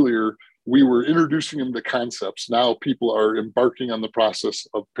said earlier, we were introducing them to concepts. Now people are embarking on the process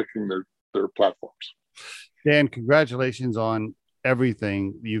of picking their platforms. Dan, congratulations on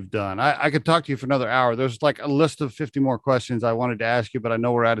everything you've done. I could talk to you for another hour. There's like a list of 50 more questions I wanted to ask you, but I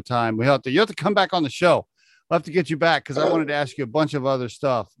know we're out of time. You have to come back on the show. I'll have to get you back because I wanted to ask you a bunch of other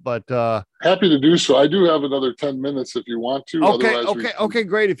stuff, but happy to do so. I do have another 10 minutes if you want to. Okay,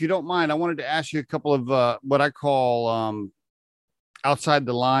 great. If you don't mind, I wanted to ask you a couple of what I call outside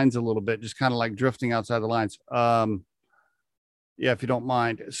the lines a little bit, just kind of like drifting outside the lines. If you don't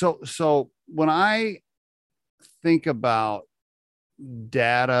mind. So when I think about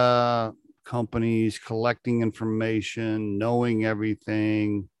data companies collecting information, knowing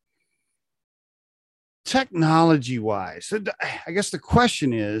everything, technology wise, I guess the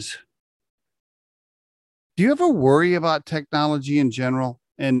question is, do you ever worry about technology in general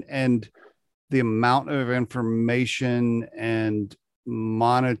and the amount of information and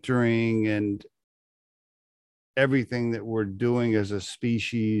monitoring and everything that we're doing as a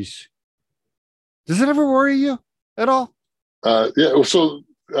species Does it ever worry you at all? Yeah. Well, so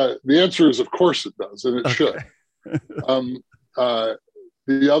the answer is, of course it does, and it should.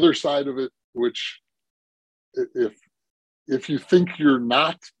 The other side of it, which if you think you're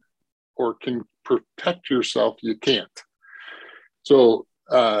not or can protect yourself, you can't. So,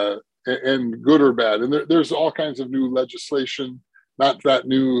 and good or bad. And there's all kinds of new legislation, not that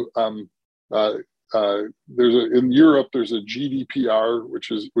new. In Europe, there's a GDPR,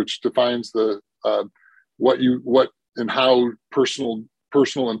 which defines the what and how personal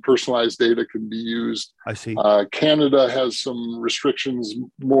and personalized data can be used. I see. Canada has some restrictions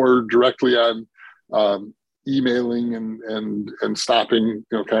more directly on emailing and stopping,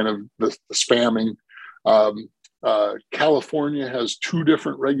 kind of the spamming. California has two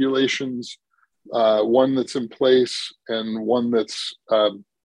different regulations, one that's in place and one that's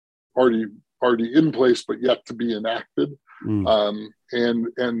already in place but yet to be enacted.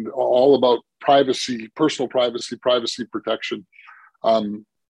 And all about privacy, personal privacy protection,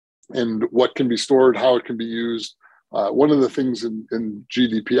 and what can be stored, how it can be used. One of the things in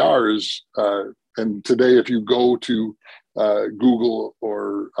GDPR is, and today if you go to Google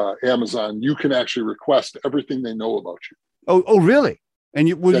or Amazon, you can actually request everything they know about you. Oh, really? And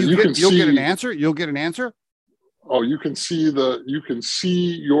you'll get an answer? You'll get an answer? Oh, you can see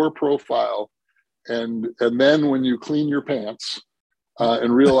your profile, and then when you clean your pants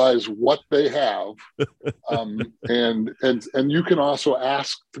and realize what they have, and you can also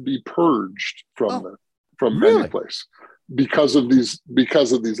ask to be purged from really? any place because of these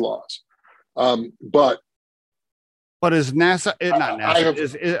laws. But is NASA not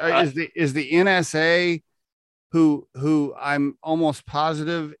NASA? Is the NSA, who I'm almost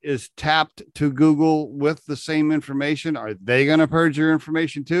positive is tapped to Google with the same information? Are they going to purge your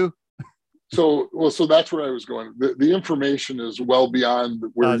information too? So that's where I was going. The information is well beyond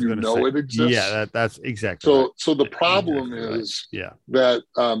where it exists. Yeah, that's exactly. So the problem is right.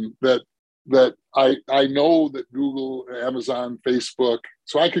 that I know that Google, Amazon, Facebook,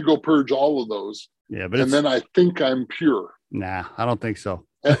 so I could go purge all of those. Yeah, but then I think I'm pure. Nah, I don't think so.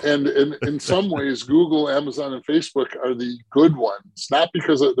 And in some ways, Google, Amazon, and Facebook are the good ones, not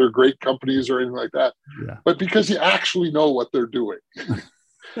because they're great companies or anything like that, but because you actually know what they're doing.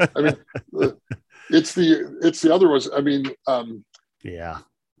 I mean, it's the other ones. I mean,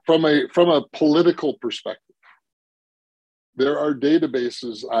 from a political perspective, there are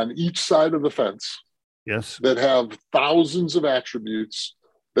databases on each side of the fence, that have thousands of attributes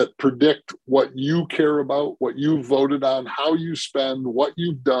that predict what you care about, what you voted on, how you spend, what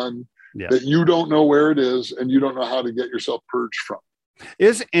you've done, that you don't know where it is, and you don't know how to get yourself purged from.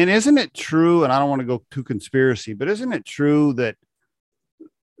 Isn't it true? And I don't want to go too conspiracy, but isn't it true that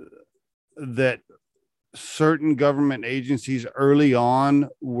certain government agencies early on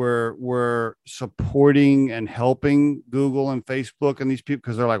were supporting and helping Google and Facebook and these people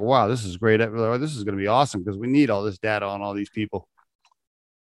because they're like, wow, this is great. This is going to be awesome because we need all this data on all these people.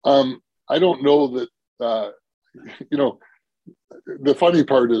 I don't know that, the funny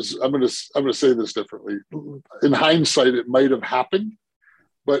part is I'm going to say this differently. In hindsight, it might have happened,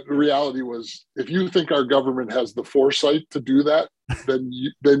 but the reality was, if you think our government has the foresight to do that, then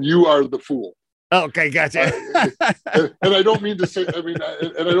you are the fool. Okay, gotcha. And I don't mean to say, and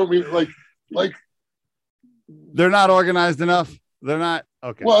I don't mean like they're not organized enough. They're not.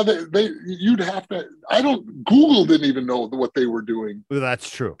 Okay. Well, you'd have to. Google didn't even know what they were doing. Well, that's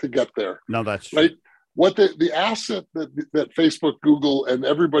true. To get there. No, that's true. Right. What the asset that Facebook, Google, and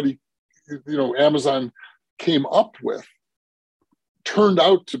everybody, Amazon came up with turned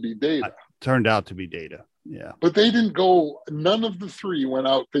out to be data. Yeah. But they didn't go, none of the three went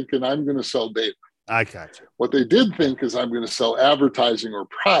out thinking, I'm going to sell data. I got you. What they did think is, I'm going to sell advertising or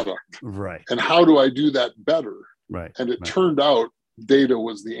product. Right. And how do I do that better? Right. And it turned out data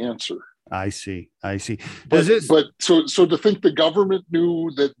was the answer. I see. But so to think the government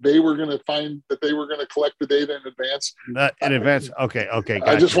knew that they were going to collect the data in advance. Okay. Gotcha.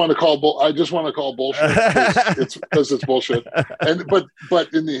 I just want to call bullshit. It's because it's bullshit.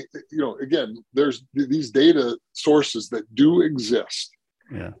 But in the, again, there's these data sources that do exist.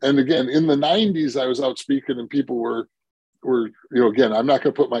 Yeah. And again, in the 90s, I was out speaking and people were, again, I'm not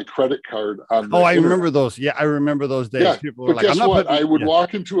going to put my credit card on. I remember those. Yeah, I remember those days. Yeah, people were but guess what? I would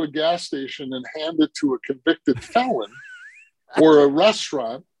walk into a gas station and hand it to a convicted felon, or a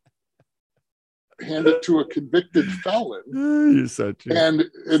restaurant, hand it to a convicted felon. You're so true.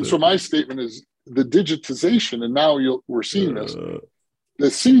 And so my statement is the digitization, and now we're seeing this. The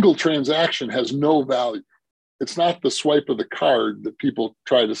single transaction has no value. It's not the swipe of the card that people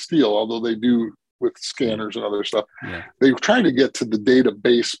try to steal, although they do with scanners and other stuff. Yeah. They try to get to the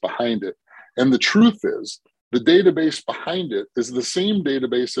database behind it. And the truth is, the database behind it is the same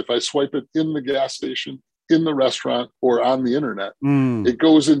database if I swipe it in the gas station, in the restaurant, or on the internet. It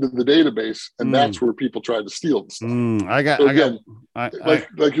goes into the database, and that's where people try to steal the stuff.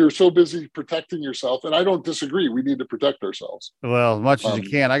 Like you're so busy protecting yourself, and I don't disagree. We need to protect ourselves. Well, as much as you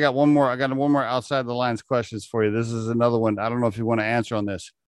can. I got one more outside the lines questions for you. This is another one. I don't know if you want to answer on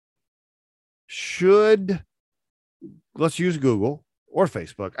this. Let's use Google or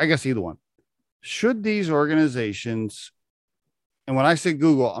Facebook. I guess either one. Should these organizations, and when I say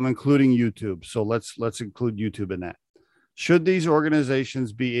Google, I'm including YouTube. So let's include YouTube in that. Should these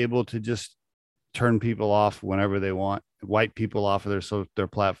organizations be able to just turn people off whenever they want, wipe people off of their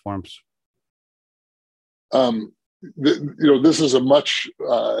platforms? This is a much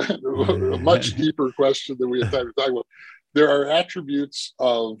deeper question than we have time to talk about. There are attributes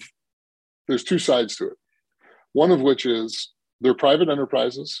there's two sides to it. One of which is they're private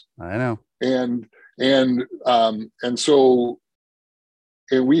enterprises. I know. And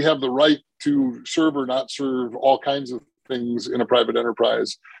we have the right to serve or not serve all kinds of things in a private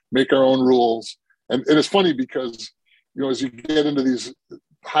enterprise, make our own rules. And it's funny because, as you get into these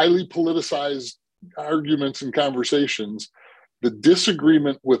highly politicized arguments and conversations, the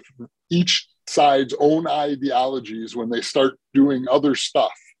disagreement with each side's own ideologies when they start doing other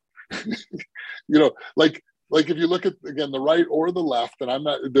stuff, like if you look at, again, the right or the left, and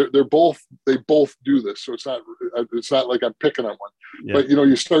they both do this. So it's not like I'm picking on one, but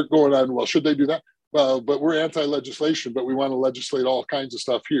you start going on, well, should they do that? Well, but we're anti-legislation, but we want to legislate all kinds of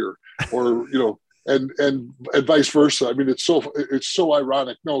stuff here, or, and vice versa. I mean, it's so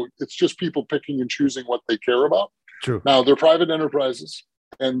ironic. No, it's just people picking and choosing what they care about. True. Now they're private enterprises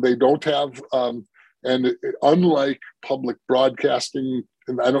and they don't have, and unlike public broadcasting,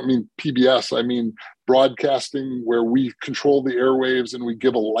 and I don't mean PBS, I mean broadcasting where we control the airwaves and we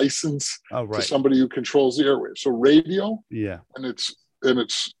give a license to somebody who controls the airwaves. So radio, and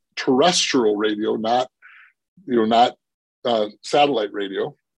it's terrestrial radio, not satellite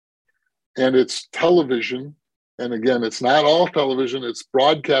radio, and it's television. And again, it's not all television; it's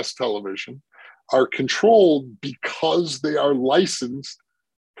broadcast television, are controlled because they are licensed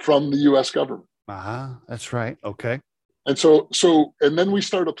from the U.S. government. That's right. Okay. And and then we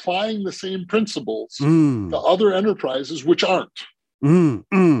start applying the same principles to other enterprises, which aren't. Good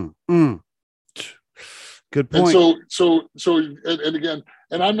point. And again,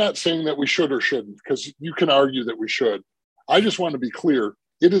 and I'm not saying that we should or shouldn't, because you can argue that we should. I just want to be clear.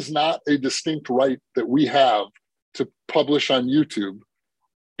 It is not a distinct right that we have to publish on YouTube,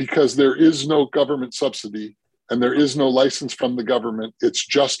 because there is no government subsidy and there is no license from the government. It's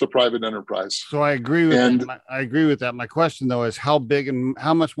just a private enterprise. So I agree with that. I agree with that. My question, though, is how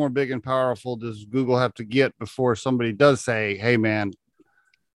much more big and powerful does Google have to get before somebody does say, hey, man?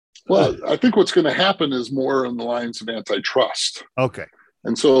 Well, I think what's going to happen is more on the lines of antitrust. Okay.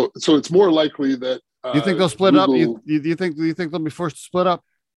 And so it's more likely that you think they'll split up? Do you think they'll be forced to split up?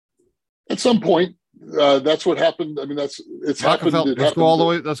 At some point. That's what happened. I mean, it's happened. Let's go all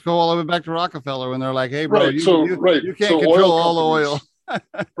the way back to Rockefeller when they're like, hey, bro, you can't control oil all the oil.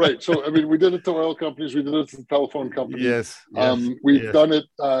 Right. So, I mean, we did it to oil companies. We did it to the telephone companies. Yes. We've done it.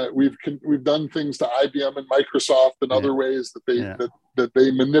 We've done things to IBM and Microsoft and other ways that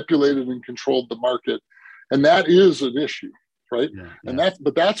they manipulated and controlled the market. And that is an issue, right? And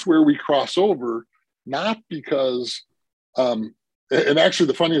that's where we cross over, not because, and actually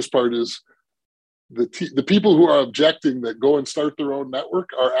the funniest part is, the people who are objecting that go and start their own network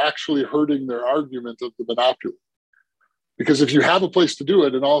are actually hurting their argument of the monopoly. Because if you have a place to do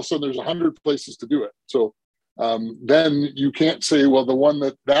it and all of a sudden there's 100 places to do it, so then you can't say, well,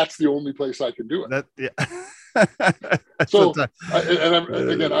 that's the only place I can do it. So, I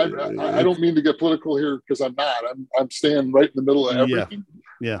don't mean to get political here, because I'm not. I'm staying right in the middle of everything.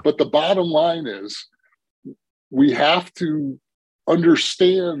 Yeah. But the bottom line is, we have to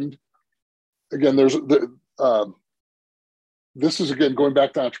understand. Again, this is, again, going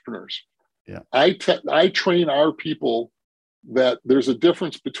back to entrepreneurs. Yeah. I train our people that there's a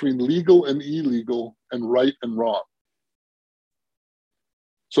difference between legal and illegal and right and wrong.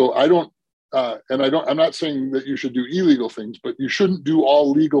 So I'm not saying that you should do illegal things, but you shouldn't do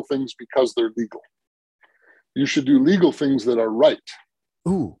all legal things because they're legal. You should do legal things that are right.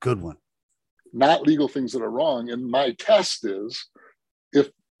 Ooh, good one. Not legal things that are wrong. And my test is, if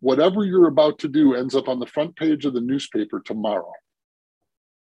whatever you're about to do ends up on the front page of the newspaper tomorrow,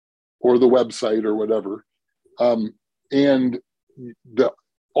 or the website or whatever, and the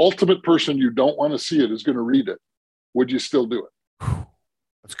ultimate person you don't want to see it is going to read it, would you still do it?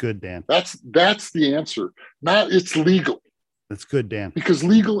 That's good, Dan. That's the answer. Not it's legal. That's good, Dan. Because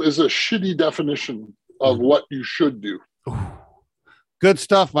legal is a shitty definition of what you should do. Good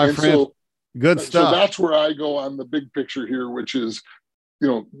stuff, my friend. So, good stuff. So that's where I go on the big picture here, which is,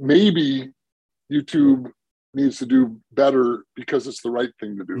 maybe YouTube needs to do better because it's the right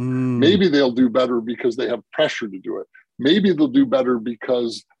thing to do. Maybe they'll do better because they have pressure to do it. Maybe they'll do better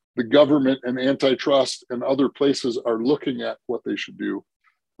because the government and antitrust and other places are looking at what they should do.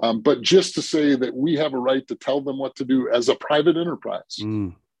 But just to say that we have a right to tell them what to do as a private enterprise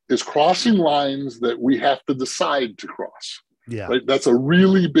is crossing lines that we have to decide to cross. Yeah, right. That's a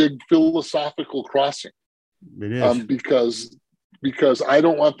really big philosophical crossing. It is because I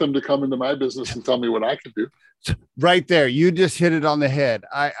don't want them to come into my business and tell me what I can do. Right there, you just hit it on the head.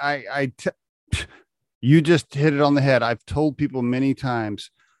 You just hit it on the head. I've told people many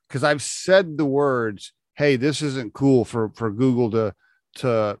times, because I've said the words, "Hey, this isn't cool for Google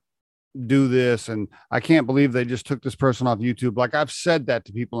to do this," and I can't believe they just took this person off YouTube. Like, I've said that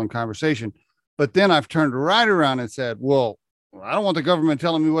to people in conversation, but then I've turned right around and said, well, I don't want the government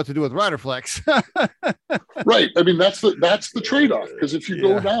telling me what to do with Riderflex. Right. I mean, that's the trade-off, because if you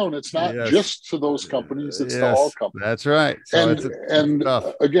go down, it's not just to those companies, it's to all companies. That's right.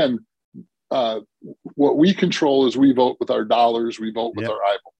 So again, what we control is we vote with our dollars, we vote with our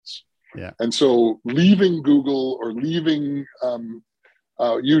eyeballs. Yeah. And so leaving Google or leaving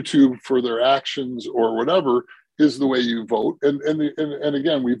YouTube for their actions or whatever is the way you vote. And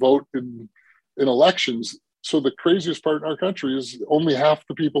again, we vote in elections. So the craziest part in our country is only half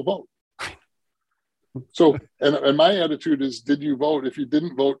the people vote. So, and my attitude is, did you vote? If you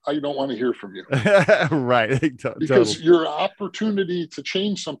didn't vote, I don't want to hear from you. Right. Because your opportunity to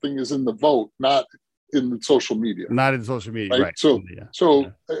change something is in the vote, not in social media. Not in social media. Right. So,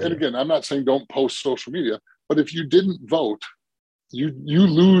 and again, I'm not saying don't post social media, but if you didn't vote, you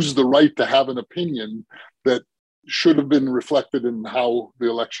lose the right to have an opinion that should have been reflected in how the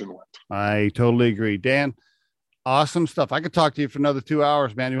election went. I totally agree. Dan, awesome stuff. I could talk to you for another 2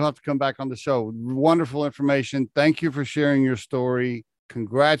 hours, man. You'll have to come back on the show. Wonderful information. Thank you for sharing your story.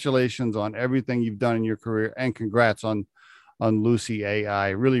 Congratulations on everything you've done in your career, and congrats on Lucy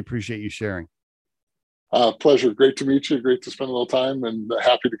AI. Really appreciate you sharing. Pleasure. Great to meet you. Great to spend a little time, and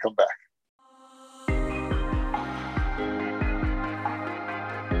happy to come back.